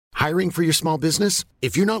Hiring for your small business?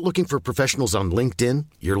 If you're not looking for professionals on LinkedIn,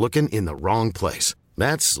 you're looking in the wrong place.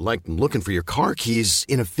 That's like looking for your car keys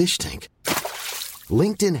in a fish tank.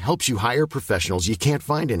 LinkedIn helps you hire professionals you can't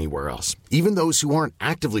find anywhere else, even those who aren't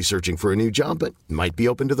actively searching for a new job but might be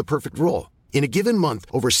open to the perfect role. In a given month,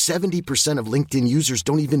 over 70% of LinkedIn users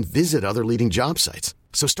don't even visit other leading job sites.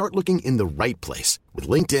 So start looking in the right place. With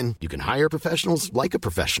LinkedIn, you can hire professionals like a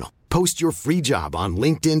professional. Post your free job on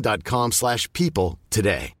linkedin.com/people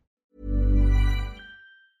today.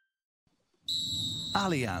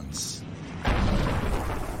 Allianz.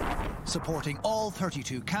 Supporting all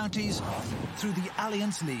 32 counties through the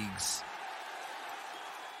Allianz Leagues.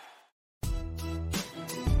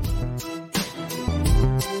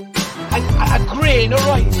 A grain of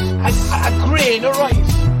rice, a grain of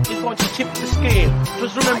rice is going to tip the scale.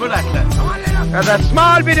 Just remember that, lads. There's a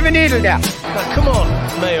small bit of a needle there. Now, come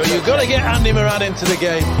on, Mayo, you've got to get Andy Moran into the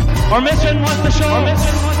game. Our mission was to show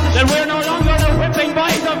that we're no longer the whipping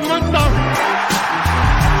boys of Munster.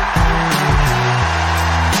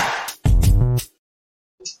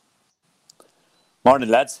 Morning,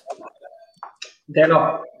 lads.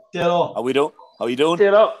 Hello. How are you doing?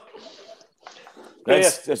 Hello.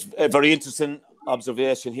 It's a very interesting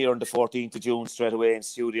observation here on the 14th of June, straight away in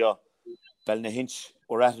studio. Ballynahinch,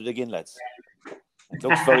 we're at it again, lads. It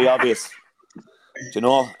looks very obvious. Do you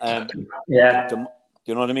know? Yeah. Do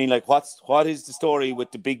you know what I mean? Like, what is the story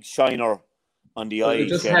with the big shiner on the eye? We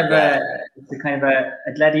just have it's a kind of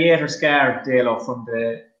a gladiator scar, Dalo, from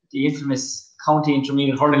the infamous County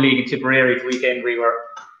Intermediate Hurling League in Tipperary the weekend. We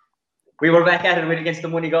were back at it against the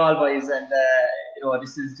Moneygall boys, and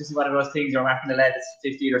this is one of those things. You're marking the lad that's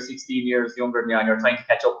 15 or 16 years younger than you, and you're trying to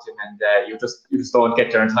catch up to him, and you just don't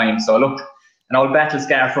get there in time. So look, an old battle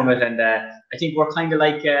scar from it, and I think we're kind of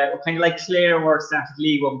like Clare were started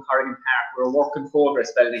League One Corrigan Park. We're a work in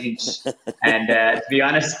progress, Ballynahinch. And to be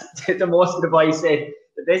honest, the most of the boys said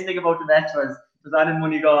the best thing about the match was on in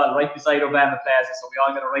Moneygall, right beside Obama Plaza, so we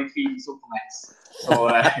all got a right feed in Supermax. So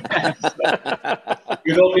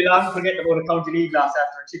you don't be long forgetting about a county league loss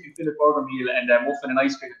after a chicken fillet burger meal and a muffin and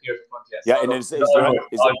ice cream appears in front of you. Yeah, and is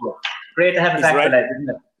great to have it back for that, isn't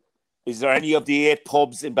it? Is there any of the 8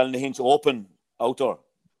 pubs in Ballynahinch open outdoor?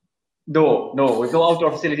 No, we've no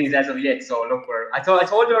outdoor facilities as of yet. So look, I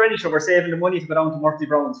told you already, so we're saving the money to go down to Murphy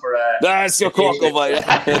Browns for. That's your cocoa, boy.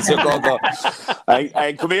 That's your cocoa.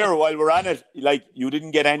 And come here, while we're on it, like you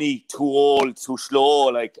didn't get any too old, too slow,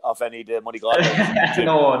 like off any of the Moneygall.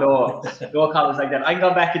 No comments like that. I'm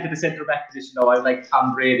going back into the centre back position now. I'm like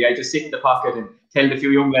Tom Brady. I just sit in the pocket and tell the few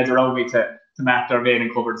young lads around me to mark their vein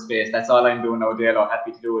and cover the space. That's all I'm doing now, Dale. I'm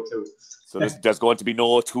happy to do it too. So there's going to be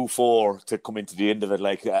no 2-4 to come into the end of it,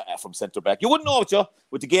 like from centre back. You wouldn't know it, Joe.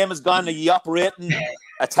 With the game has gone, are you operating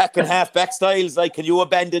attacking half back styles? Like, can you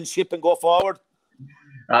abandon ship and go forward?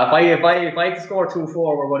 If I had to score 2-4,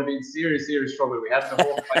 we're going to be in serious trouble. We have the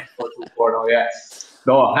hope to score 2-4 now. Yeah.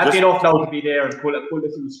 No, happy enough now to be there and pull a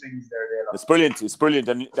few strings there. It's brilliant,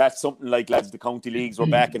 and that's something like, lads, the county leagues were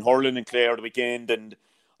back in hurling in Clare the weekend, and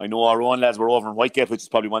I know our own lads were over in Whitegate, which is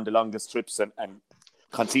probably one of the longest trips, and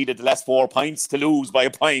conceded the last 4 points to lose by a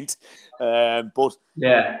point. But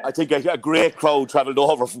yeah, I think a great crowd travelled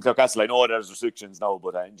over from Clarecastle. I know there's restrictions now,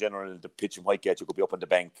 but in general, the pitch in Whitegate, you could be up on the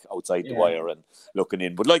bank outside the wire and looking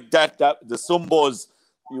in. But like that the Sumbos,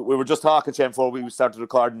 we were just talking, Shane, before we started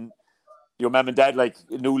recording, your mum and dad, like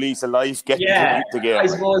a new lease of life, getting to game. I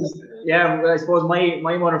suppose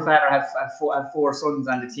my mother and father have 4 sons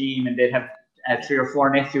on the team, and they have 3 or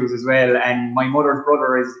 4 nephews as well, and my mother's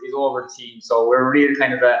brother is over the team, so we're really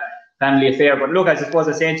kind of a family affair. But look, I suppose I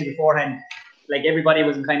was saying to you beforehand, like everybody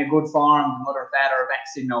was in kind of good form. Mother and father are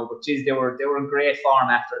vaccinated now, but geez, they were in great form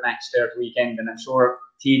after the match there at the weekend, and I'm sure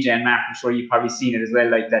TJ and Mark, I'm sure you've probably seen it as well,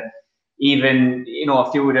 like that. Even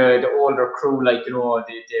a few of the older crew, like the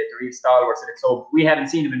real stalwarts of the club, we hadn't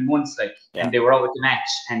seen them in months, and they were out at the match,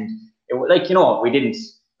 and it was like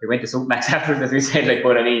we went to Supermax afterwards, as we said, like,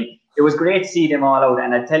 but I mean, it was great to see them all out,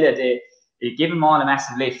 and I tell you, they gave them all a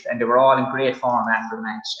massive lift, and they were all in great form after the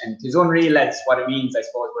match. And it's unreal, that's what it means, I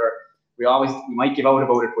suppose. We might give out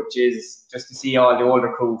about it, but just to see all the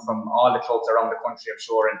older crew from all the clubs around the country, I'm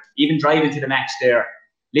sure, and even driving to the match there,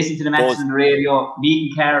 listening to the matches on the radio,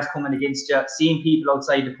 meeting cars coming against you, seeing people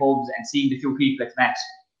outside the pubs, and seeing the few people at the match.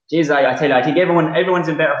 Jeez, I tell you, I think everyone's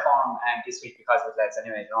in better form this week because of the lads,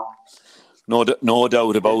 anyway, No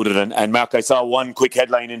doubt about it. And Mark, I saw one quick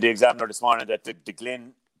headline in the Examiner this morning that the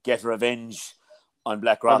Glen get revenge on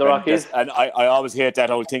Blackrock. And I always hate that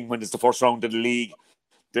whole thing when it's the first round of the league.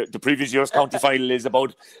 The previous year's county final is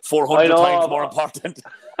about 400 times more important.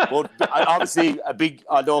 But obviously, a big,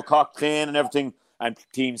 although Cork playing and everything, and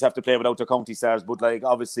teams have to play without their county stars, but like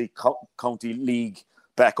obviously county league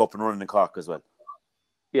back up and running in Cork as well.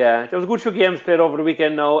 Yeah, there was a good few games played over the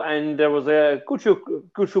weekend now, and there was a good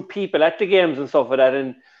few people at the games and stuff like that,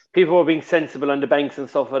 and people were being sensible on the banks and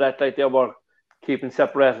stuff like that, like they were keeping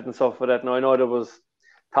separated and stuff like that. Now I know there was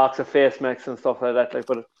talks of face masks and stuff like that, like,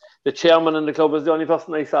 but the chairman in the club was the only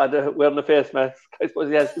person I saw wearing a face mask. I suppose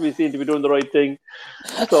he has to be seen to be doing the right thing.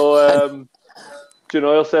 So, you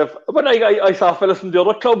know yourself. But I saw fellas from the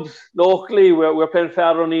other clubs locally. We're playing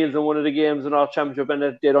Father O'Neill's in one of the games in our championship,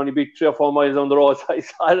 and they'd only be 3 or 4 miles down the road. So I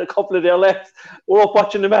saw a couple of their lads were up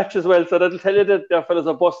watching the match as well. So that'll tell you that their fellas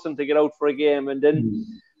are busting to get out for a game. And then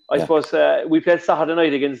I suppose we played Saturday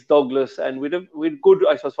night against Douglas, and we'd good,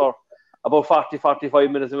 I suppose, for about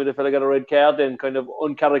 40-45 minutes, and we had a fella got a red card, and kind of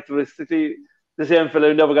uncharacteristically the same fella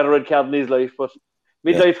who never got a red card in his life. But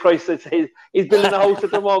midlife crisis, he's building a house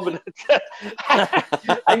at the moment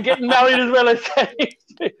and getting married as well.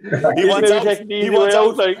 He wants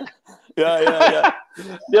out. Like. Yeah.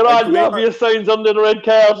 There are the obvious signs under the red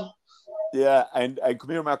card. Yeah, and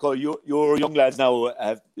come here, Marco. You're young lads now.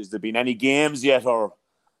 Has there been any games yet, or?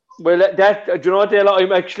 Well, do you know what, Dale?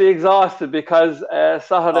 I'm actually exhausted because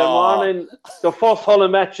Saturday morning, the first Hull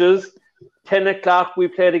matches, 10 o'clock, we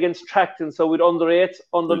played against Tracton. So with under 8s,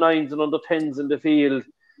 under 9s, and under 10s in the field,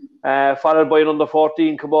 followed by an under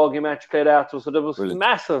 14 Cabogie match played after. So there was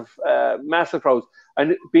massive crowds.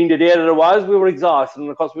 And being the day that it was, we were exhausted.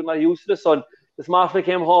 And of course, we're not used to the sun. This Martha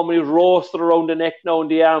came home and he was roasted around the neck now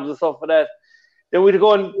and the arms and stuff like that. Then we'd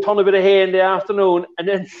go and turn a bit of hay in the afternoon. And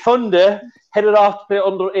then Sunday, headed off to play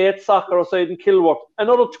under 8 soccer outside in Kilworth.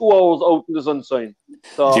 Another 2 hours out in the sunshine.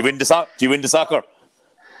 So, do you win the soccer?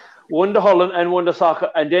 Won the hurling and won the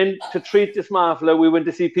soccer. And then to treat this Marfla, we went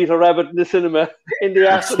to see Peter Rabbit in the cinema in the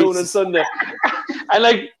afternoon on Sunday. And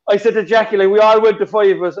like I said to Jackie, like we all went to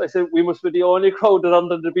 5 of us. I said we must be the only crowd that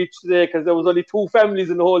under the beach today because there was only 2 families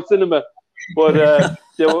in the whole cinema. But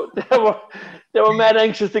they were mad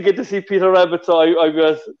anxious to get to see Peter Rabbit. So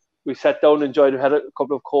we sat down, enjoyed it, had a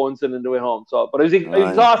couple of cones in the way home. So, but I was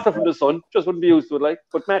exhausted from the sun. Just wouldn't be used to it, like.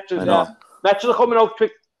 But matches are coming out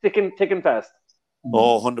thick and fast.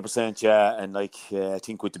 Oh, 100%, yeah. And like I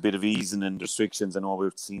think with a bit of easing and restrictions, I know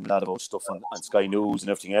we've seen a lot about stuff on Sky News and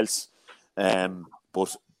everything else.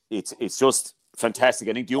 But it's just fantastic.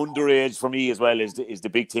 I think the underage for me as well is the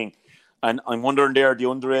big thing. And I'm wondering there, the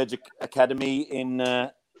underage academy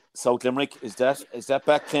in South Limerick, is that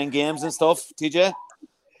back playing games and stuff, TJ?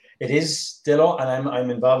 It is, Dillo, and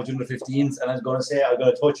I'm involved with under-15s, and I'm going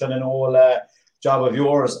to touch on an old job of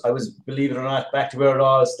yours. I was, believe it or not, back to where it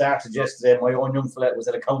all started yesterday. My own young fella was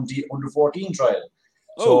at a county under-14 trial.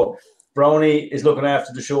 So Brownie is looking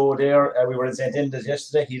after the show there. We were in St. Enda's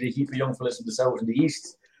yesterday. He had a heap of young fellas from the south and the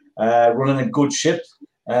east, running a good ship.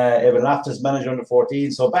 Evan Loftus, manager under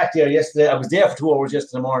 14. So back there yesterday, I was there for 2 hours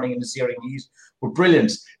yesterday morning in the searing heat. But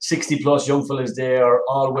brilliant, 60+ young fellas there,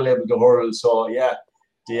 all well able to hurl. So yeah,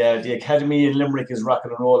 the academy in Limerick is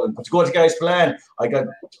rocking and rolling. But to go to Guys Plan, I don't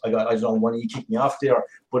know when he kicked me off there,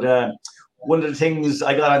 but one of the things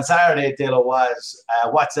I got on Saturday, Dalo, was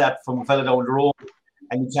WhatsApp from a fella down the road,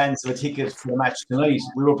 and the chance of a ticket for the match tonight.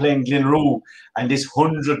 We were playing Glenroe, and this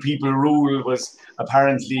 100 people rule was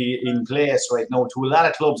apparently in place right now. To a lot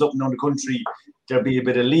of clubs up and down the country, there'll be a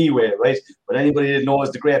bit of leeway, right? But anybody that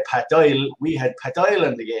knows the great Pat Doyle, we had Pat Doyle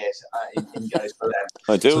on the gate in Guys for that.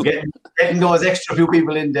 I do. So getting those extra few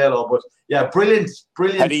people in there, but yeah, brilliant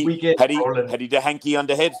weekend. Had he the hanky on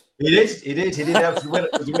the head? He did. It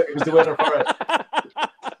was the weather for it.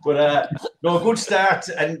 But no, good start,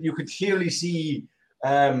 and you could clearly see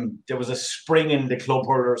there was a spring in the club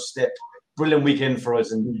hurler's step. Brilliant weekend for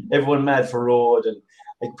us, and everyone mad for road, and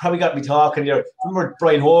it probably got me talking there. Remember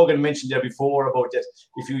Brian Hogan mentioned there before about that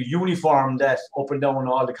if you uniform that up and down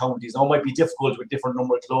all the counties, now it might be difficult with different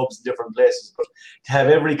number of clubs in different places, but to have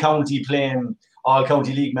every county playing all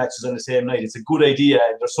county league matches on the same night, it's a good idea,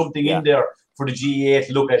 and there's something in there for the GAA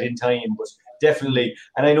to look at in time. But definitely,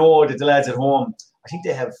 and I know that the lads at home, I think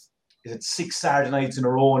they have 6 Saturday nights in a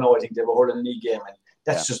row now. I think they have a hurling league game, and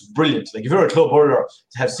that's just brilliant. Like if you're a club hurler,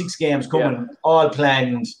 to have 6 games coming, all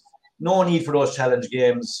planned, no need for those challenge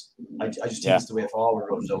games. I just think it's the way forward.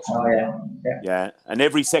 Yeah. And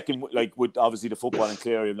every second, like with obviously the football and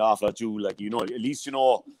Clare and Laughlin, like at least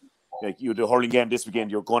like you the hurling game this weekend,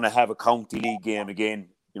 you're going to have a county league game again.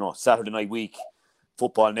 Saturday night week,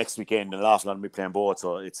 football next weekend, and Laughlin will be playing both.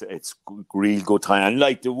 So it's real good time, and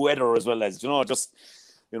like the weather as well as just.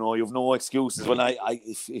 You've no excuses. Well,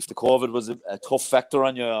 if the COVID was a tough factor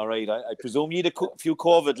on you, all right, I presume you had a few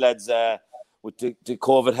COVID lads with the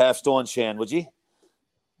COVID half stone, Shane, would you?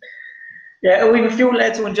 Yeah, we have a few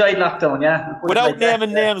lads who enjoyed lockdown, yeah. Without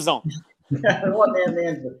naming names now. I won't name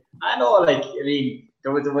names, but I know, like, I mean,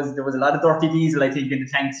 there was a lot of dirty diesel, I think, in the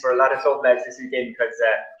tanks for a lot of club lads this weekend, because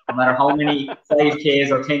no matter how many 5Ks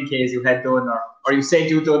or 10Ks you had done, or you said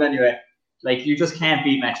you'd done anyway, like, you just can't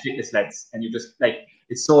beat Match Fitness lads, and you just, like,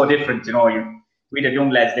 it's so different, you know. We'd have young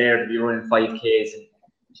lads there to be running 5Ks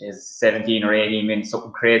and 17 or 18 minutes,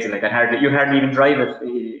 something crazy, like, you hardly even drive it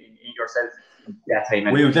in yourself that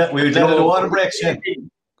time. We would let the water breaks, yeah.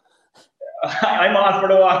 I'm all for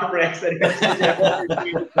the water breaks. If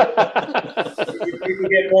you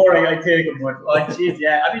get more, I take them. But jeez,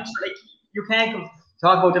 yeah. I mean, like, you can't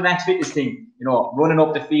talk about the Match Fitness thing. You know, running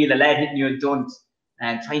up the field, a lad hitting you a dunt,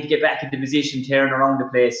 and trying to get back into position, tearing around the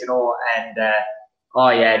place. You know, and oh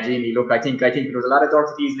yeah, Jimmy. Look, I think there was a lot of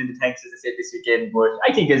dirty diesel in the tanks, as I said, this weekend. But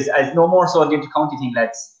I think as no more so the inter-county thing,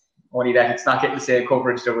 lads. Only that it's not getting the same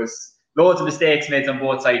coverage. There was loads of mistakes made on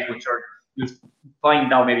both sides, which are. You'll find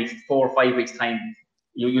now maybe 4 or 5 weeks time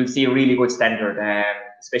you'll see a really good standard,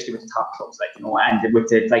 especially with the top clubs, like, you know, and with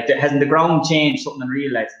hasn't the ground changed something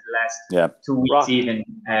unreal, lads, in the last 2 weeks even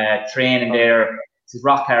training there. This is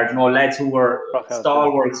rock hard, you know, lads who were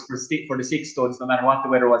stalwarts for the 6 studs no matter what the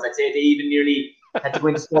weather was. I'd say they even nearly had to go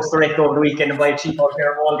into Sports Direct over the weekend and buy a cheap old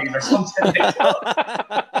pair of Waldies or something like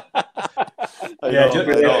that. Yeah,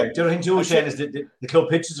 the other thing too, Shane, is that the club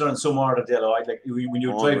pitches are in some order, Delo. Like, when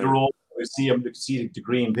you drive the road, you see the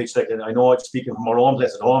green pitch. Like, I know I'm speaking from our own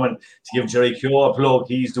place at home, and to give Jerry Keogh a plug,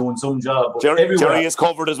 he's doing some job. Jerry is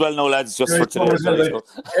covered as well now, lads, just for today.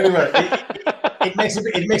 Everywhere.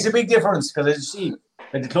 It makes a big difference, because as you see,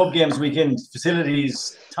 like the club games weekend,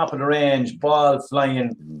 facilities, top of the range, ball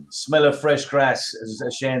flying, smell of fresh grass,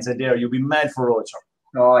 as Shane said there, you'll be mad for road.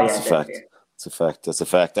 Oh, yeah. That's a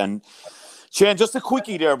fact. And Shane, just a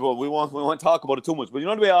quickie there, but we won't talk about it too much. But you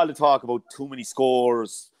know the way all the talk about too many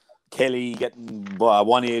scores, Kelly getting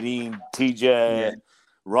 118, TJ,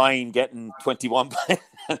 Ryan getting 21.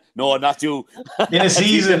 No, not you. In a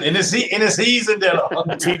season, Delo.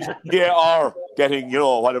 TJ getting, you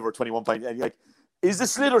know, whatever, 21 points. And like, is the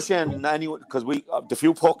sliotar, Shane, anyone? Because the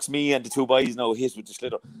few pucks me and the 2 boys now hit with the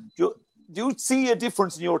sliotar. Do you see a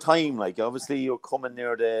difference in your time? Like, obviously, you're coming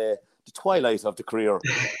near the twilight of the career.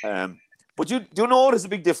 But do you know there's a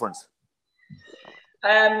big difference?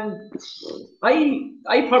 I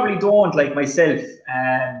probably don't, like, myself.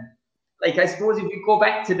 Like, I suppose if you go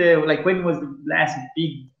back to when was the last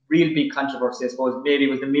real big controversy? I suppose maybe it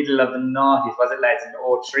was the middle of the noughties, was it, lads, in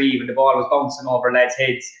 2003 when the ball was bouncing over lads'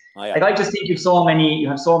 heads. Oh, yeah. Like, I just think you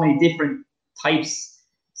have so many different types,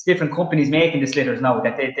 different companies making the sliotars now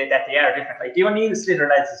that they are different. Like, the O'Neill sliotar,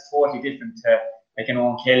 lads, is totally different to, like, you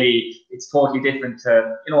know, Kelly. It's totally different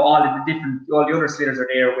to, you know, all the other sliotars are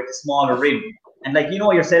there with the smaller rim. And, like, you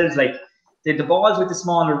know yourselves, like, the balls with the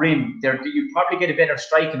smaller rim, you probably get a better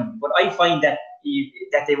strike in them. But I find that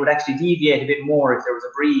they would actually deviate a bit more if there was a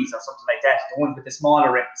breeze or something like that. The ones with the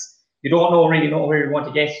smaller rims, you don't really know where you want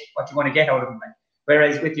to get what you want to get out of them. Like.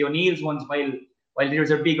 Whereas with the O'Neill's ones, while there's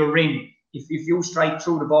a bigger rim, if you strike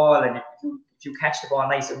through the ball and if you catch the ball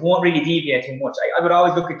nice, it won't really deviate too much. I would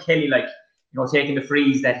always look at Kelly, like, you know, taking the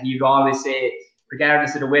freeze, that he'd always say,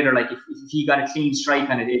 regardless of the weather, like, if he got a clean strike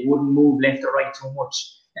on it, it wouldn't move left or right too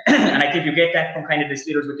much. And I think you get that from kind of the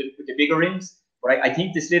sliotars with the bigger rims. But I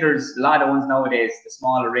think the sliotars, a lot of ones nowadays, the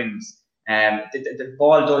smaller rims, the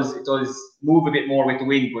ball does move a bit more with the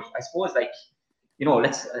wind. But I suppose, like, you know,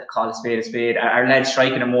 let's call a spade a spade. Our lads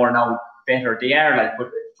striking them more now better. They are, like,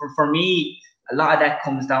 but for me, a lot of that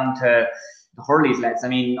comes down to the hurleys, lads. I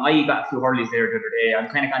mean, I got a few hurleys there the other day. I'm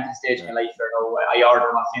kind of gone to the stage in my life where now I order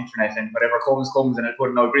them off the internet, and whatever comes, and I'll put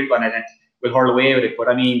an old grip on it and we'll hurl away with it. But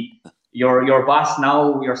I mean, your boss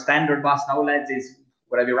now, your standard boss now, lads, is,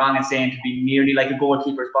 would I be wrong in saying, to be nearly like a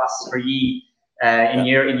goalkeeper's boss for ye in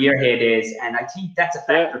your heydays. And I think that's a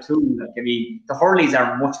factor too. Like, I mean, the hurleys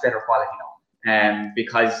are much better quality now,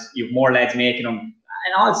 because you've more lads making them,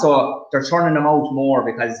 and also they're turning them out more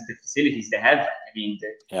because the facilities they have. I mean,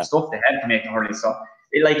 the stuff they have to make the hurleys. So,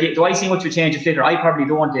 do I see much of a change in sliotar? I probably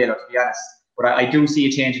don't, Dale, to be honest, but I do see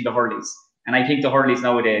a change in the hurleys, and I think the hurleys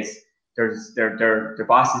nowadays, their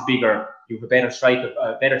boss is bigger. You have a better strike,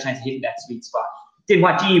 a better chance of hitting that sweet spot than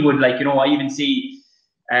what you would, like, you know. I even see,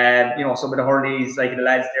 you know, some of the hurleys, like the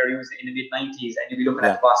lads there using in the mid-90s, and you'll be looking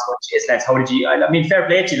at the boss going, "Jeez, lads, how did you? I mean, fair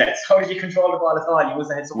play to you, lads. How did you control the ball at all? You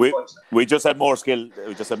must have had some fun." We just had more skill.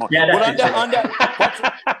 We just had more. Yeah,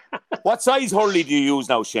 what size hurley do you use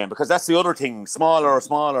now, Shane? Because that's the other thing. Smaller.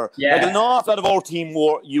 Yeah. Like, an awful lot of our team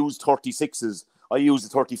use 36s. I use the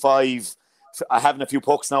 35. I have a few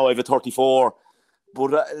pucks now. I have a 34.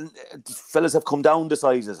 But fellas have come down the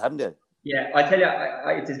sizes, haven't they? Yeah, I tell you,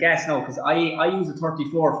 it's his gas now because I used a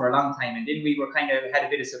 34 for a long time, and then we were kind of had a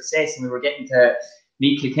bit of success, and we were getting to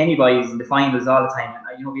meet Kilkenny boys in the finals all the time.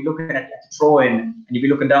 And you know, be looking at the throw-in, and you'd be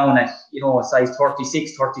looking down at a size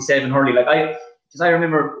 36, 37 hurley. Like I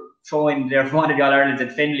remember throwing there for one of the All-Irelands,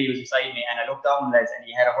 and Finlay was beside me, and I looked down, lads, and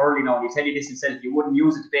he had a hurley now, and he tell you this himself, you wouldn't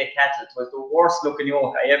use it to bait cattle. It was the worst looking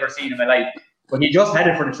yoke I ever seen in my life. But he just had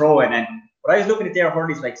it for the throw-in, but I was looking at their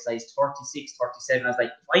hurleys like size 36, 37. I was like,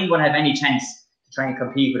 if I'm going to have any chance to try and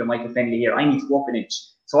compete with a Michael Finlay here, I need to go up an inch.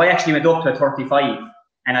 So I actually went up to a 35,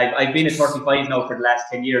 and I've been at 35 now for the last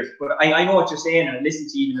 10 years. But I know what you're saying, and I listened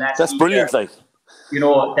to you even last week. That's brilliant, there,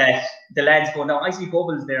 that the lads going down. I see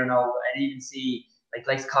bubbles there now, and even see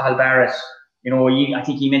like Cathal Barrett. I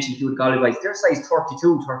think he mentioned a few of the Galway guys. They're size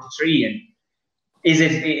 32, 33, and is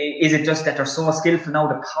it just that they're so skillful now?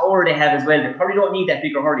 The power they have as well. They probably don't need that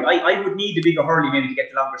bigger hurley. I would need the bigger hurley maybe to get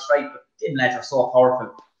the longer strike, but them lads are so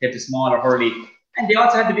powerful. They have the smaller hurley, and they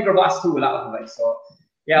also have the bigger boss too. A lot of them. So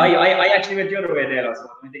yeah, I actually went the other way there. So I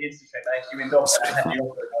went against the trend. I actually went up, and I had the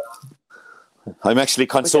upper. I'm actually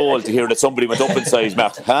consoled to hear that somebody went up in size,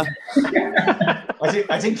 Matt. Huh?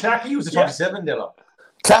 I think Clarky used a 37, Delo.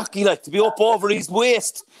 Clarky, to be up over his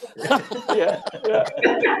waist. yeah.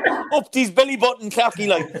 Up to his belly button, Clarky,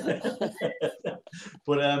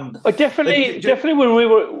 But definitely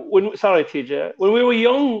sorry, TJ, when we were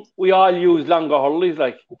young, we all used longer hurleys.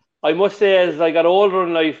 I must say, as I got older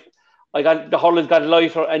in life, the hurleys got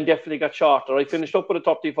lighter and definitely got shorter. I finished up with a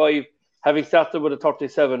 35, having started with a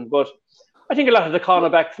 37. But I think a lot of the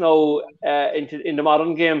cornerbacks now in the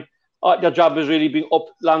modern game, their job is really being up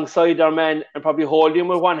alongside their man and probably holding him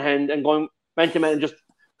with one hand and going man to man and just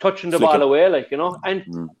touching the ball away,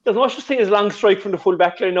 And there's no such thing as long strike from the full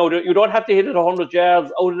back line now. You don't have to hit it 100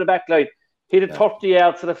 yards out of the back line. Hit it 30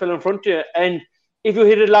 yards to the fill in front of you. And if you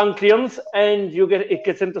hit it long clearance and it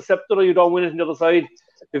gets intercepted or you don't win it on the other side,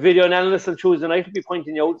 the video analyst on Tuesday night will be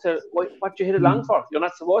pointing you out and say, what you hit it long for? You're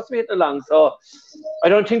not supposed to be hitting it long. So I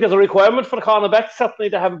don't think there's a requirement for the cornerbacks certainly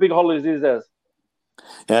to have big hurleys these days.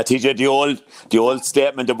 Yeah, TJ, the old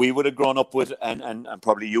statement that we would have grown up with and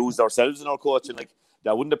probably used ourselves in our coaching,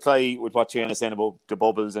 that wouldn't apply with what Shane is saying about the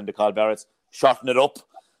bubbles and the Cathal Barretts. Shorten it up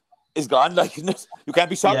is gone. You can't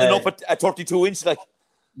be shortening up at 32 inch.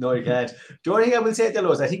 No, you can't. The only thing I will say, Delo,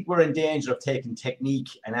 is I think we're in danger of taking technique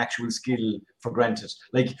and actual skill for granted.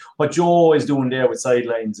 What Joe is doing there with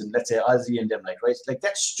sidelines and let's say Ozzy and them, right?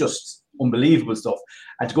 That's just unbelievable stuff.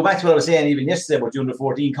 And to go back to what I was saying even yesterday about the under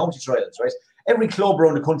 14 county trials, right? Every club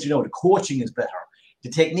around the country now, the coaching is better. The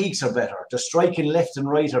techniques are better. The striking left and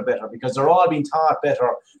right are better because they're all being taught better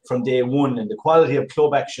from day one, and the quality of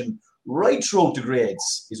club action right throughout the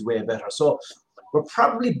grades is way better. So we're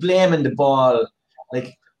probably blaming the ball. I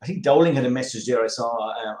think Dowling had a message there I saw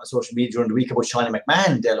on social media during the week about Shawnee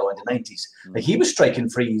McMahon, Delo, in the 90s. He was striking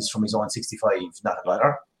frees from his own 65, not a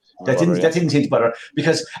bother. That didn't seem to bother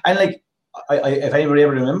because, if anybody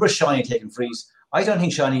ever remembers Shawnee taking frees, I don't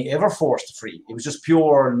think Shawnee ever forced a free. It was just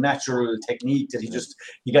pure natural technique that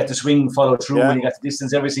he got the swing follow through and he got the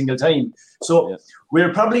distance every single time. So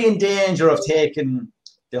we're probably in danger of taking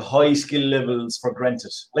the high skill levels for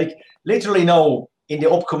granted. Literally now in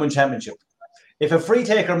the upcoming championship, if a free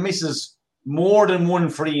taker misses more than one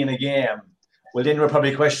free in a game, well then we're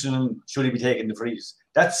probably questioning should he be taking the frees.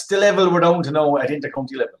 That's the level we're down to now at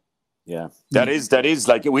intercounty level. Yeah, that is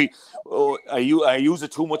I use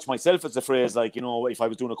it too much myself as a phrase. If I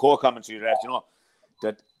was doing a core commentary,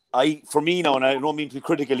 for me now, and I don't mean to be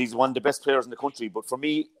critical, he's one of the best players in the country, but for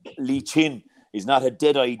me, Lee Chin is not a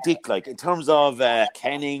dead-eye dick. In terms of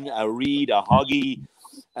Canning, a Reid, a Hoggy,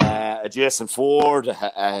 a Jason Ford,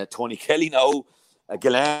 a Tony Kelly now, a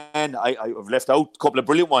Gillan. I've left out a couple of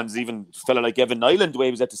brilliant ones, even a fella like Evan Nyland, the way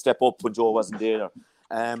he was had to step up when Joe wasn't there.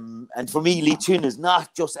 And for me, Lee Chin is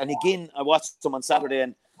not just, and again, I watched him on Saturday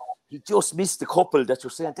and he just missed a couple that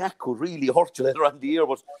you're saying that could really hurt you later on in the year,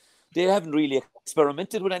 but they haven't really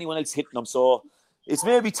experimented with anyone else hitting them. So it's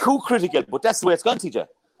maybe too critical, but that's the way it's gone, TJ.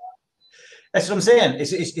 That's what I'm saying.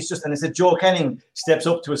 It's just, and it's that Joe Canning steps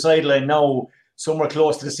up to a sideline now, somewhere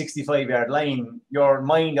close to the 65-yard line, your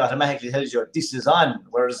mind automatically tells you this is on.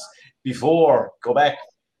 Whereas before, go back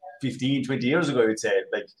 15, 20 years ago, I would say,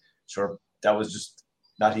 sure, that was just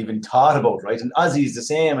not even thought about, right? And Ozzy's the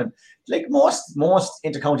same. And most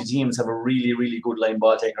intercounty teams have a really, really good line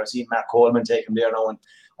ball taker. I've seen Mark Coleman take him there now, and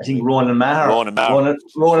I think Ronan Maher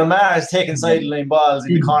has taken sideline balls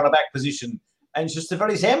in the cornerback position, and it's just the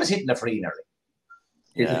very same as hitting a free nearly.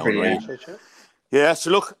 Yeah,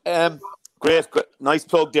 so look, great, nice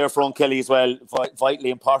plug there for Owen Kelly as well.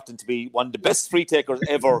 Vitally important to be one of the best free takers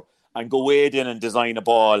ever and go wade in and design a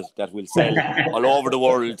ball that will sell all over the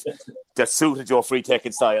world that suited your free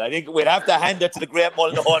taking style. I think we'd have to hand it to the great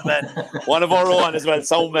Mullinahone man, one of our own as well,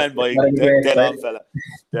 sound man by dead on fella.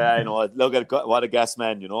 Yeah, I know. Look at what a gas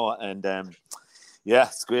man, and yeah,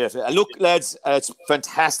 it's great. Look, lads, it's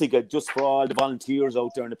fantastic just for all the volunteers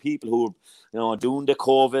out there and the people who are, doing the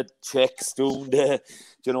COVID checks, doing the,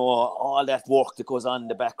 all that work that goes on in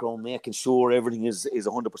the background, making sure everything is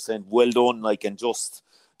 100% well done, and just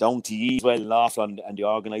down to you as well, Laughlin and the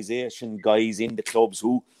organisation, guys in the clubs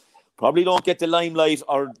who probably don't get the limelight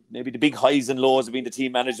or maybe the big highs and lows of being the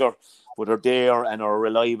team manager, but are there and are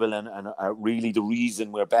reliable and are really the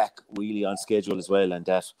reason we're back really on schedule as well. And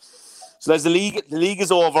that. So as the league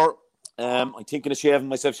is over, I'm thinking of shaving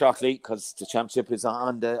myself shortly because the championship is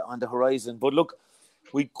on the horizon. But look,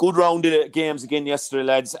 we good round of games again yesterday,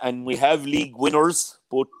 lads, and we have league winners,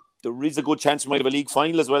 but there is a good chance we might have a league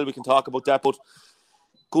final as well. We can talk about that, but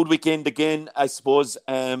good weekend again, I suppose.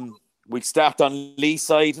 We start on Lee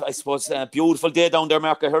side, I suppose. Beautiful day down there,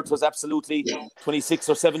 Mark. I heard it was absolutely 26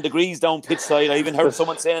 or 7 degrees down pitch side. I even heard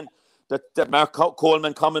someone saying that Mark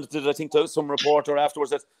Coleman commented, I think, to some reporter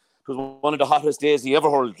afterwards that it was one of the hottest days he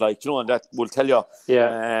ever heard, and that will tell you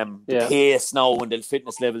the pace now and the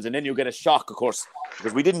fitness levels. And then you get a shock, of course,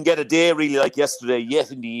 because we didn't get a day really like yesterday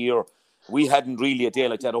yet in the year. We hadn't really a day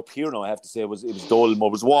like that up here now, I have to say. It was dull, it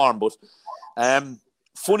was warm, but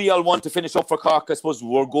funny I'll want to finish up for Cork. I suppose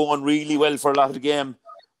we're going really well for a lot of the game,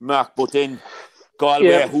 Mark, but then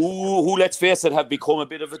Galway, who let's face it, have become a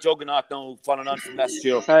bit of a juggernaut now, following on from last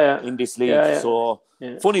year in this league. So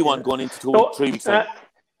funny one going into 2 or 3 weeks time.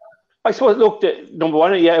 I suppose, look, number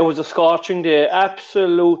one, it was a scorching day,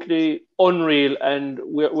 absolutely unreal, and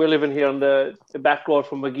we're living here on the back road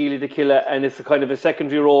from McGeely to Killa, and it's a kind of a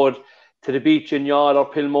secondary road to the beach in Youghal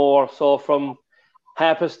or Pilmore. So from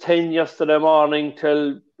 10:30 yesterday morning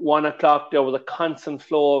till 1 o'clock, there was a constant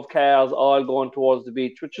flow of cars all going towards the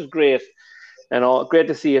beach, which is great, great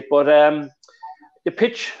to see it. But the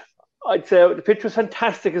pitch, I'd say the pitch was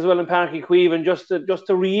fantastic as well in Páirc Uí Chaoimh, and just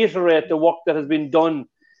to reiterate the work that has been done.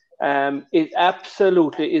 It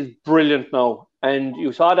absolutely is brilliant now, and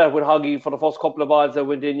you saw that with Hoggy for the first couple of balls that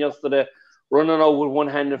went in yesterday, running out with one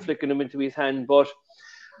hand and flicking them into his hand. But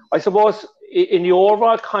I suppose in the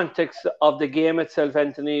overall context of the game itself,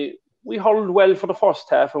 Anthony, we hurled well for the first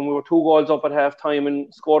half, and we were 2 goals up at half time,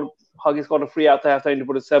 and Hoggy scored a free after half time to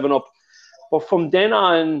put it 7 up. But from then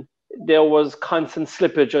on, there was constant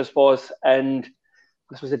slippage, I suppose, and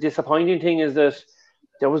I suppose the disappointing thing is that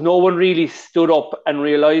there was no one really stood up and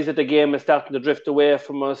realised that the game is starting to drift away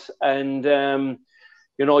from us. And,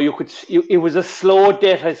 it was a slow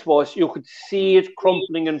death, I suppose. You could see it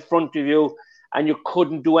crumpling in front of you and you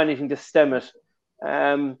couldn't do anything to stem it.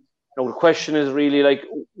 The question is really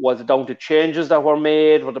was it down to changes that were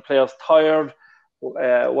made? Were the players tired?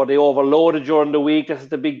 Were they overloaded during the week? This is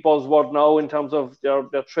the big buzzword now in terms of their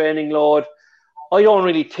training load. I don't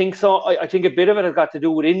really think so. I think a bit of it has got to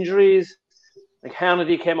do with injuries.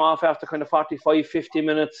 Hannity came off after kind of 45, 50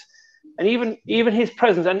 minutes. And even his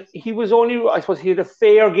presence, and he was only, I suppose he had a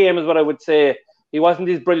fair game is what I would say. He wasn't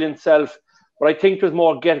his brilliant self, but I think there's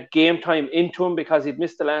more get game time into him because he'd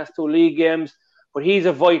missed the last 2 league games. But he's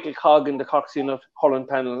a vital cog in the Cork hurling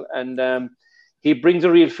panel, and he brings a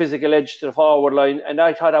real physical edge to the forward line. And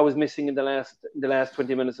I thought I was missing in the last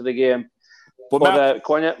 20 minutes of the game. But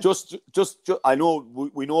Mark, just I know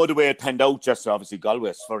we know the way it panned out. Just obviously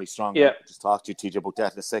Galway is very strong. Yeah. I'll just talk to you, TJ, about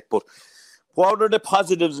that in a sec. But what are the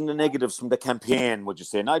positives and the negatives from the campaign? Would you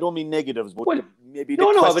say? And I don't mean negatives, but maybe the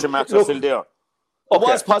question marks are still there. What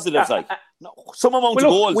was positives some amount of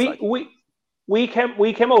goals. We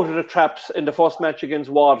came out of the traps in the first match against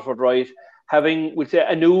Waterford, right? Having, we'd say,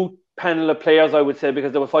 a new panel of players, I would say,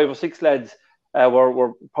 because there were 5 or 6 lads.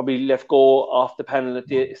 Were probably left go off the panel at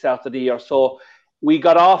the start of the year. So we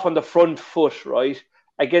got off on the front foot, right,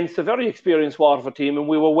 against a very experienced Waterford team, and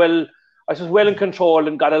we were well in control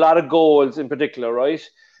and got a lot of goals in particular, right?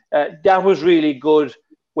 That was really good.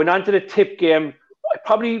 Went on to the Tip game,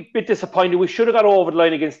 probably a bit disappointed. We should have got over the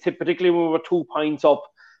line against Tip, particularly when we were 2 points up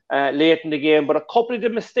late in the game. But a couple of the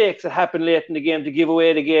mistakes that happened late in the game to give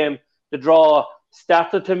away the game, the draw,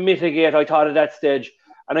 started to mitigate, I thought, at that stage.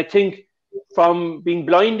 And I think from being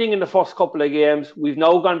blinding in the first couple of games, we've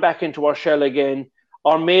now gone back into our shell again.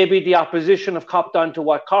 Or maybe the opposition have copped on to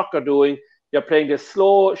what Cork are doing. They're playing this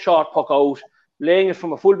slow, short puck out, laying it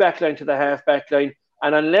from a full back line to the half back line.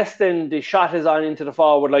 And unless then the shot is on into the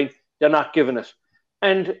forward line, they're not giving it.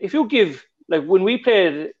 And if you give, when we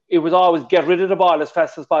played, it was always get rid of the ball as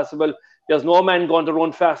fast as possible. There's no man going to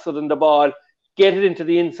run faster than the ball. Get it into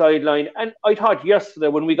the inside line. And I thought yesterday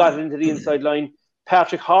when we got it into the inside line,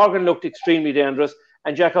 Patrick Horgan looked extremely dangerous,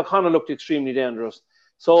 and Jack O'Connor looked extremely dangerous.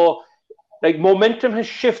 So, like, momentum has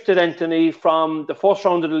shifted, Anthony, from the first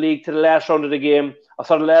round of the league to the last round of the game,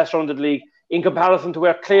 the last round of the league, in comparison to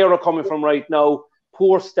where Clare are coming from right now.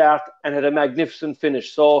 Poor start and had a magnificent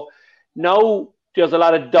finish. So now there's a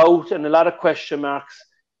lot of doubt and a lot of question marks.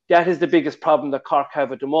 That is the biggest problem that Cork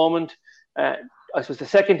have at the moment. I suppose the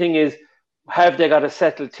second thing is, have they got a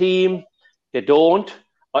settled team? They don't.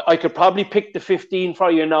 I could probably pick the 15 for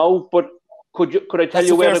you now, but could I tell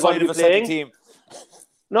you where they're going to be playing? Team.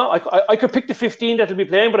 No, I could pick the 15 that will be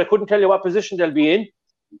playing, but I couldn't tell you what position they'll be in.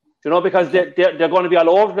 Because they're going to be all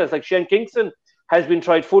over the place. Like Shane Kingston has been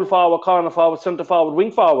tried full forward, corner forward, centre forward,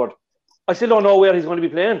 wing forward. I still don't know where he's going to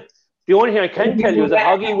be playing. The only thing I can tell you is that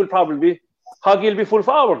Hoggy will be full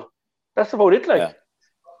forward. That's about it. Like, yeah.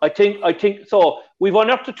 I think so. We've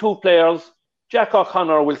unearthed the 2 players. Jack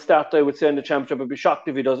O'Connor will start, I would say, in the championship. I'd be shocked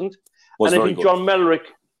if he doesn't. And I think good. John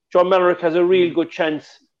Mellerick has a real good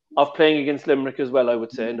chance of playing against Limerick as well, I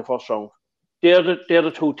would say, in the first round. They're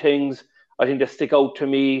the 2 things I think that stick out to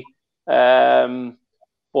me.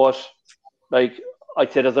 But like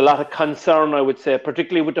I'd say, there's a lot of concern, I would say,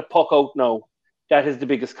 particularly with the puck out now. That is the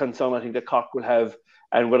biggest concern I think that Cork will have.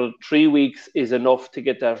 And whether 3 weeks is enough to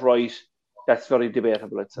get that right, that's very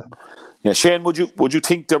debatable, I'd say. Yeah, Shane, would you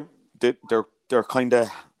think they're kind of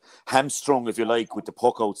hamstrung, if you like, with the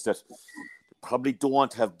puck outs that probably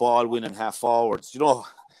don't have ball winning half forwards?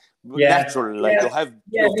 Natural, like they'll have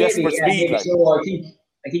desperate speed. Like. So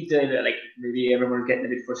I think maybe everyone's getting a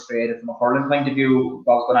bit frustrated from a hurling point of view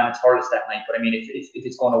what was going on in Thurles that night. But I mean, if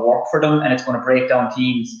it's going to work for them and it's going to break down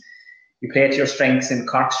teams, you play to your strengths, and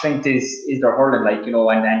Cork's strength is their hurling,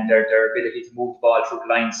 and their ability to move the ball through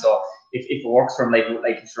the line. So if it works for them,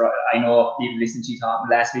 I know even listening to you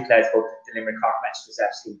talking last week, lads, about the Limerick Cork match was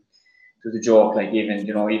absolute. To the joke, even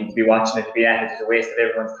to be watching it, to be at it, it's a waste of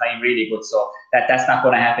everyone's time, really. But so that's not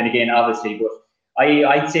going to happen again, obviously. But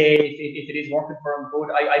I'd say if it is working for him,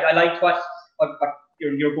 good. I like what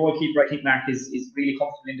your goalkeeper, I think, Mark, is really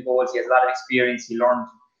comfortable in the goals. He has a lot of experience. He learned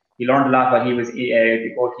a lot while he was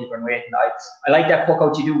the goalkeeper in Waiting. I like that puck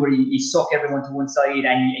out you do where you suck everyone to one side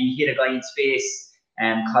and you hit a guy in space.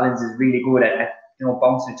 Collins is really good at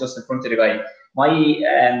bouncing it just in front of the guy.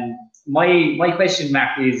 My question,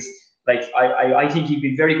 Mark, is. I think he's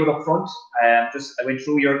been very good up front. I went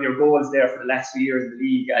through your goals there for the last few years in the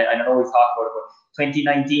league. I know we talked about it, but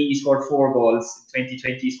 2019 he scored 4 goals.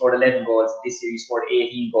 2020 he scored 11 goals. This year he scored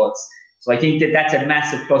 18 goals. So I think that's a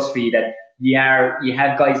massive plus for you that you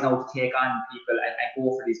have guys now to take on people and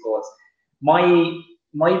go for these goals.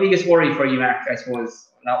 My biggest worry for you, Mark, I suppose,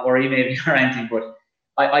 not worry maybe or anything, but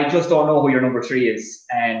I just don't know who your number 3 is,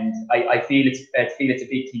 and I feel it's a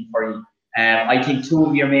big thing for you. I think 2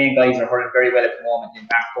 of your main guys are hurling very well at the moment in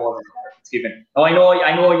Mark Coleman and Fitzgibbon. Now I know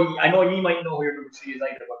you might know who your number 3 is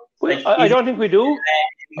either, but I don't think we do.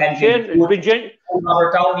 Would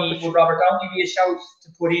Robert Downey be a shout to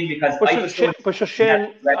put in? Because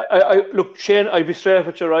Shane, look, Shane, I'll be straight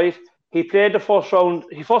with you, right? He played the first round.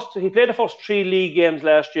 He played the first 3 league games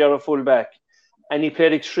last year at fullback, and he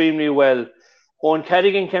played extremely well. Owen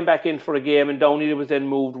Cadigan came back in for a game, and Downey was then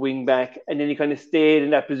moved wing back, and then he kind of stayed in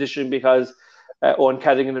that position because Owen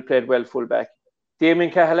Cadigan had played well fullback. Damien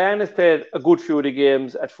Cahalan has played a good few of the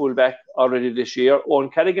games at fullback already this year. Owen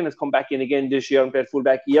Cadigan has come back in again this year and played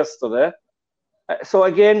fullback yesterday. So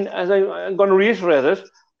again, as I'm going to reiterate it,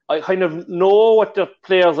 I kind of know what the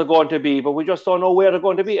players are going to be, but we just don't know where they're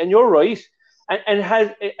going to be. And you're right.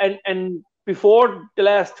 And before the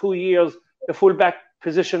last 2 years, the fullback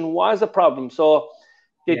position was a problem. So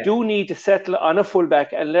they do need to settle on a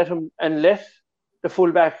fullback and let the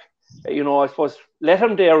fullback, I suppose, let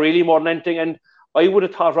him there really more than anything. And I would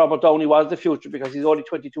have thought Robert Downey was the future because he's only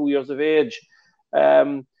 22 years of age.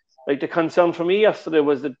 The concern for me yesterday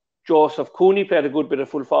was that Joseph Cooney played a good bit of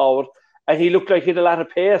full forward and he looked like he had a lot of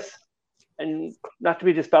pace. And not to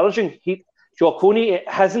be disparaging, Joe Cooney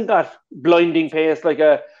hasn't got blinding pace like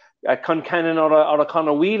a Concannon or a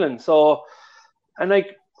Conor Whelan. So, and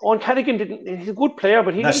Owen Cadigan he's a good player,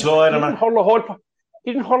 but he didn't hurl a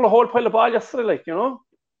whole pile of ball yesterday,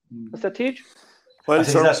 What's that, Tej? Well,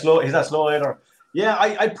 he's not slow either. Yeah,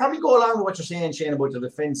 I'd probably go along with what you're saying, Shane, about the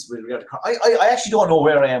defence with regard to Cork. I actually don't know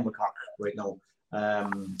where I am with Cork right now.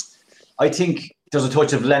 I think there's a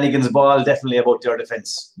touch of Lanigan's ball definitely about their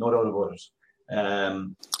defence, no doubt about it.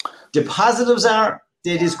 The positives are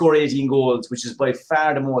they did score 18 goals, which is by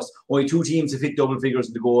far the most. Only 2 teams have hit double figures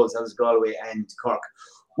in the goals, that is Galway and Cork.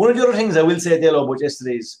 One of the other things I will say, Delo, about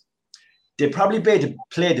yesterday is they probably played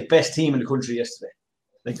the best team in the country yesterday.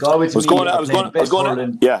 Like Galway to me, I was going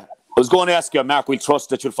to I was going to ask you, Mark, we'll trust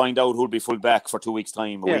that you'll find out who'll be full back for 2 weeks'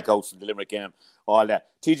 time, a week out from the Limerick game, all that.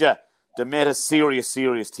 TJ, they made a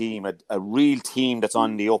serious team, a real team that's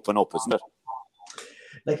on the up and up, isn't it?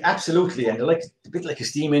 Like, absolutely. And they're like a bit like a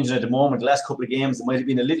steam engine at the moment. The last couple of games, they might have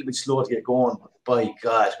been a little bit slow to get going. But by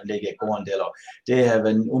God, when they get going, they have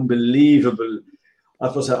an unbelievable, I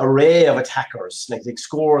suppose, an array of attackers. Like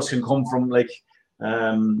scores can come from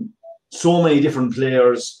so many different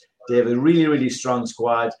players. They have a really, really strong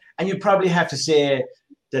squad. And you'd probably have to say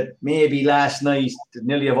that maybe last night,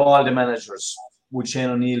 nearly of all the managers, would Shane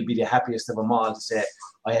O'Neill be the happiest of them all to say,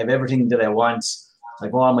 I have everything that I want.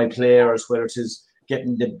 Like all my players, whether it is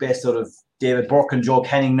getting the best out of David Burke and Joe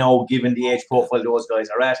Canning now, given the age profile those guys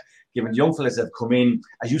are at, given the young fellas that have come in.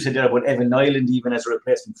 As you said there about Evan Nyland, even as a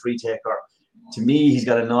replacement free taker, to me, he's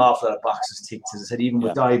got an awful lot of boxes ticked. As I said, even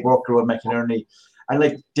with Di Burke or McInerney. And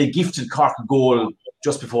like they gifted Cork a goal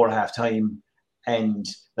just before half time. And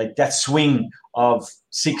like that swing of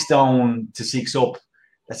 6 down to 6 up,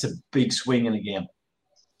 that's a big swing in a game.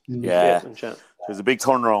 Yeah. There's a big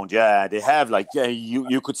turnaround. Yeah, they have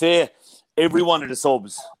you could say every one of the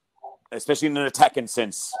subs, especially in an attacking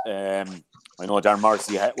sense. I know Darren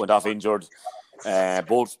Morrissey went off injured.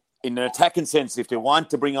 But in an attacking sense, if they want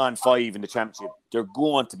to bring on 5 in the championship, they're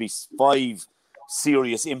going to be 5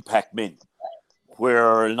 serious impact men.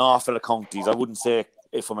 Where an awful lot of counties, I wouldn't say,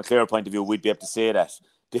 if from a Clare point of view, we'd be able to say that.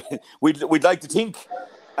 We'd like to think,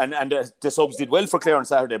 and the subs did well for Clare on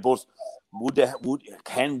Saturday, but would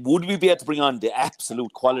we be able to bring on the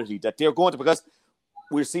absolute quality that they're going to? Because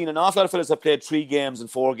we're seeing an awful lot of fellas have played 3 games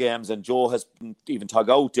and 4 games, and Joe has even tug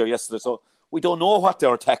out there yesterday. So we don't know what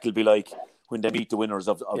their attack will be like when they meet the winners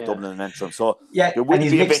of Dublin and Antrim. So there will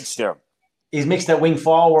be a bench there. He's mixed that wing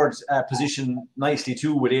forward position nicely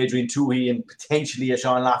too with Adrian Toohey and potentially a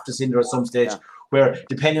Sean Loftus in there at some stage, where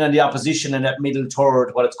depending on the opposition and that middle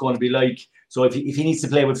third, what it's going to be like. So if he needs to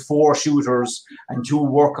play with 4 shooters and 2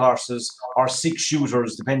 workhorses or 6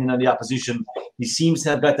 shooters, depending on the opposition, he seems to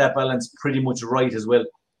have got that balance pretty much right as well.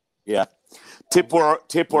 Yeah. Tip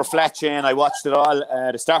were flat, Shane. I watched it all.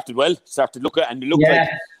 They started well. Look like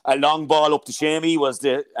a long ball up to Shamey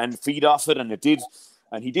and feed off it, and it did.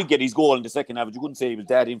 And he did get his goal in the second half. You wouldn't say he was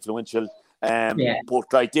that influential. But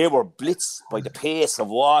they were blitzed by the pace of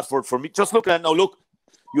Waterford. For me, just looking at it now, look,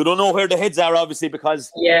 you don't know where the heads are, obviously,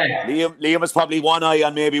 because Liam has probably one eye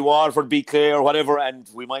on maybe Waterford, be clear or whatever, and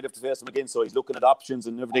we might have to face them again. So he's looking at options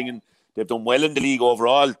and everything, and they've done well in the league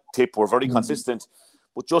overall. Tip were very consistent.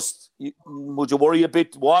 But just, would you worry a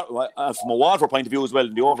bit from a Waterford point of view as well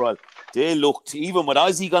in the overall? They looked, even with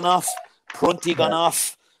Ozzy gone off, Prunty gone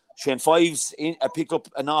off, Shane Fives picked up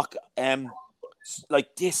a knock.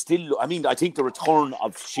 Like they still, I mean, I think the return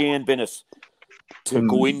of Shane Bennett to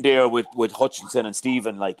go in there with Hutchinson and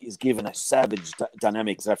Stephen is given a savage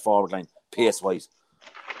dynamics that forward line, pace wise.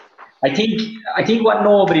 I think what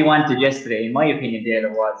nobody wanted yesterday, in my opinion, Dale,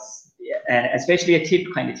 was, and especially a Tip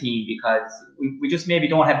kind of team, because we just maybe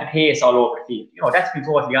don't have the pace all over the field. You know, that's been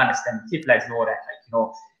totally honest, and Tip lads know that.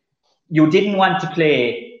 You didn't want to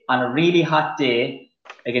play on a really hot day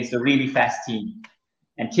against a really fast team.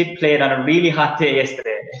 And Tip played on a really hot day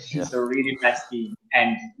yesterday against a really fast team.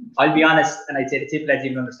 And I'll be honest, and I'd say the Tip lads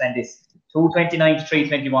even understand this, 229 to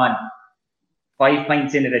 321, 5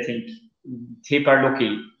 points in it, I think. Tip are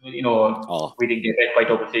lucky. We didn't get quite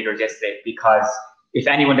double figures yesterday, because if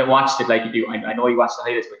anyone that watched it, I know you watched the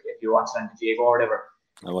highlights, but if you watched it on the JV or whatever,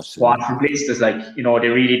 I watched it. Waterford blitzed us, they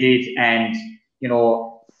really did. And,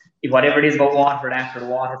 whatever it is about Waterford after the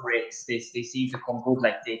water breaks, they seem to come good.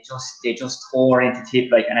 They just tore into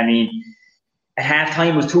Tip. And I mean, at half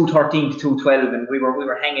time was 2-13 to 2-12, and we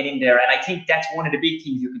were hanging in there. And I think that's one of the big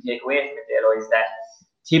things you can take away from it, Dalo, is that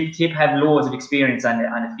Tip have loads of experience on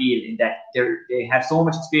the field, in that they have so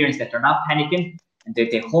much experience that they're not panicking, and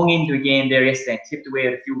they hung into a game there yesterday and tipped away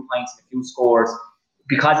with a few points and a few scores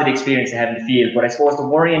because of the experience they have in the field. But I suppose the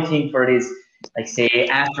worrying thing for it is, say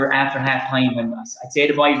after half time, when I'd say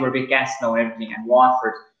the boys were a bit gassed now and everything, and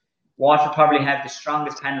Waterford probably have the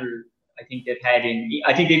strongest panel I think they've had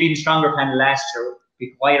I think they've been a stronger panel last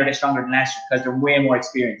year. Why are they stronger than last year? Because they're way more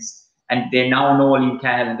experienced. And they now know Liam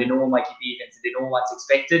Cahill, and they know Mikey Beavens, and they know what's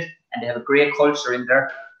expected, and they have a great culture in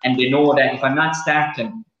there, and they know that if I'm not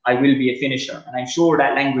starting, I will be a finisher. And I'm sure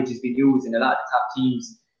that language has been used in a lot of the top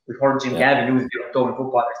teams. We've heard Jim Gavin use it Dublin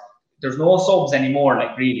footballers. There's no subs anymore,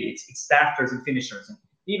 really. It's starters and finishers. And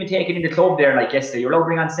even taking in the club there, yesterday, you're allowed to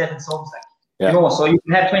bring on 7 subs, so you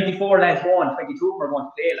can have 24 lads going, 22 of them are going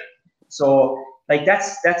to play, So,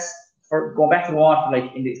 that's for going back to the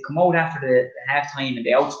Waterford, they come out after the half time and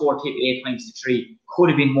they outscored Tip 8 points to 3. Could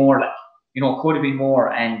have been more, could have been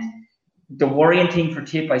more. And the worrying thing for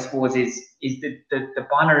Tip, I suppose, is the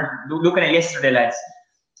Bonner. Looking at yesterday, lads,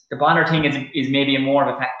 the Bonner thing is maybe more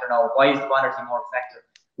of a factor now. Why is the Bonner thing more of a factor?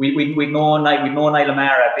 We've known Niall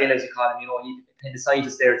O'Mara, Bill as you call him. He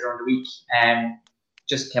appendicitis there during the week,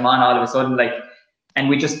 just came on all of a sudden, and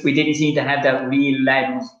we didn't seem to have that real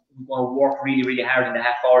lad who's going to work really, really hard in the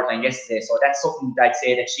half forward line yesterday. So that's something that I'd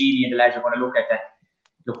say that Sheedy and the lads are going to look at. That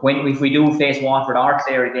look, if we do face Waterford or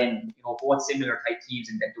Clare again, both similar type teams,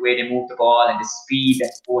 and the way they move the ball and the speed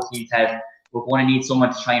that both teams have, we're going to need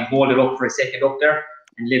someone to try and hold it up for a second up there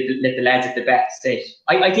and let the lads at the back set.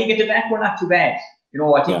 I think at the back we're not too bad.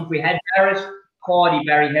 I think if we had Barrett, Cawdy,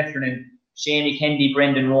 Barry Heffernan, Shamey, Kendi,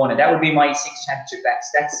 Brendan Ronan, that would be my 6 championship backs.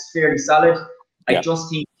 That's fairly solid. I just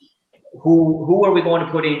think who are we going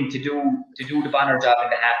to put in to do the Bonner job in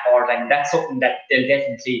the half forward line? That's something that they'll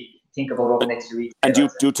definitely think about over the next few weeks. And do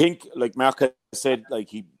you think, like Mark said, like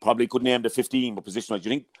he probably couldn't name the 15, but position-wise, do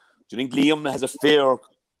you think Liam has a fair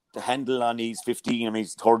handle on his 15? I mean,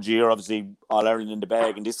 he's third year, obviously, All Ireland in the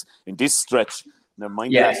bag in this stretch. Never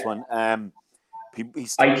mind the last one. I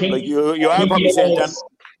think like you are probably saying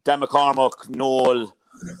Dan McCormack, Noel.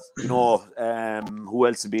 Who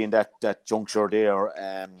else would be in that juncture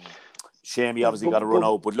there? Shamey obviously got to run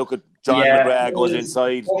out, but look at John McGrath goes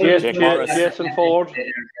inside. Jason Ford.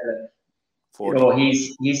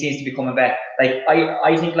 He seems to be coming back. Like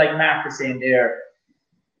I think, like Mark was saying there,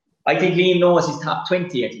 I think Liam knows he's top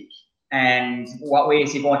 20. I think, and what way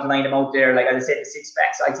is he going to line them out there? Like as I said, the 6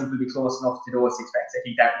 backs, I think will be close enough to those 6 backs. I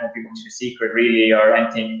think that won't be much of a secret really, or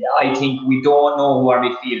anything. I think we don't know who our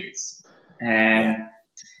midfield is.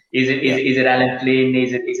 Is it Alan Flynn?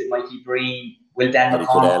 Is it Mikey Breen? Will Dan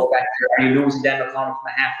McConnell go back there? Are you losing Dan McConnell from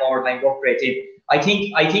a half forward line work rate in? I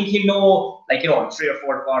think he'll know, 3 or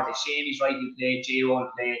 4 quarters. Shamey's right, he'll play. J.O.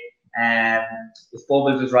 will play. If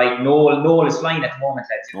Bubbles was right, Noel is flying at the moment.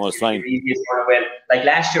 Noel's flying. Well, like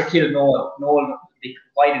last year, killed Noel.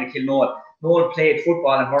 Why did it kill Noel? Noel played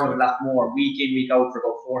football and hurling a lot more, week in, week out, for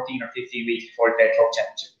about 14 or 15 weeks before he played club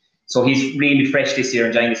championship. So he's really fresh this year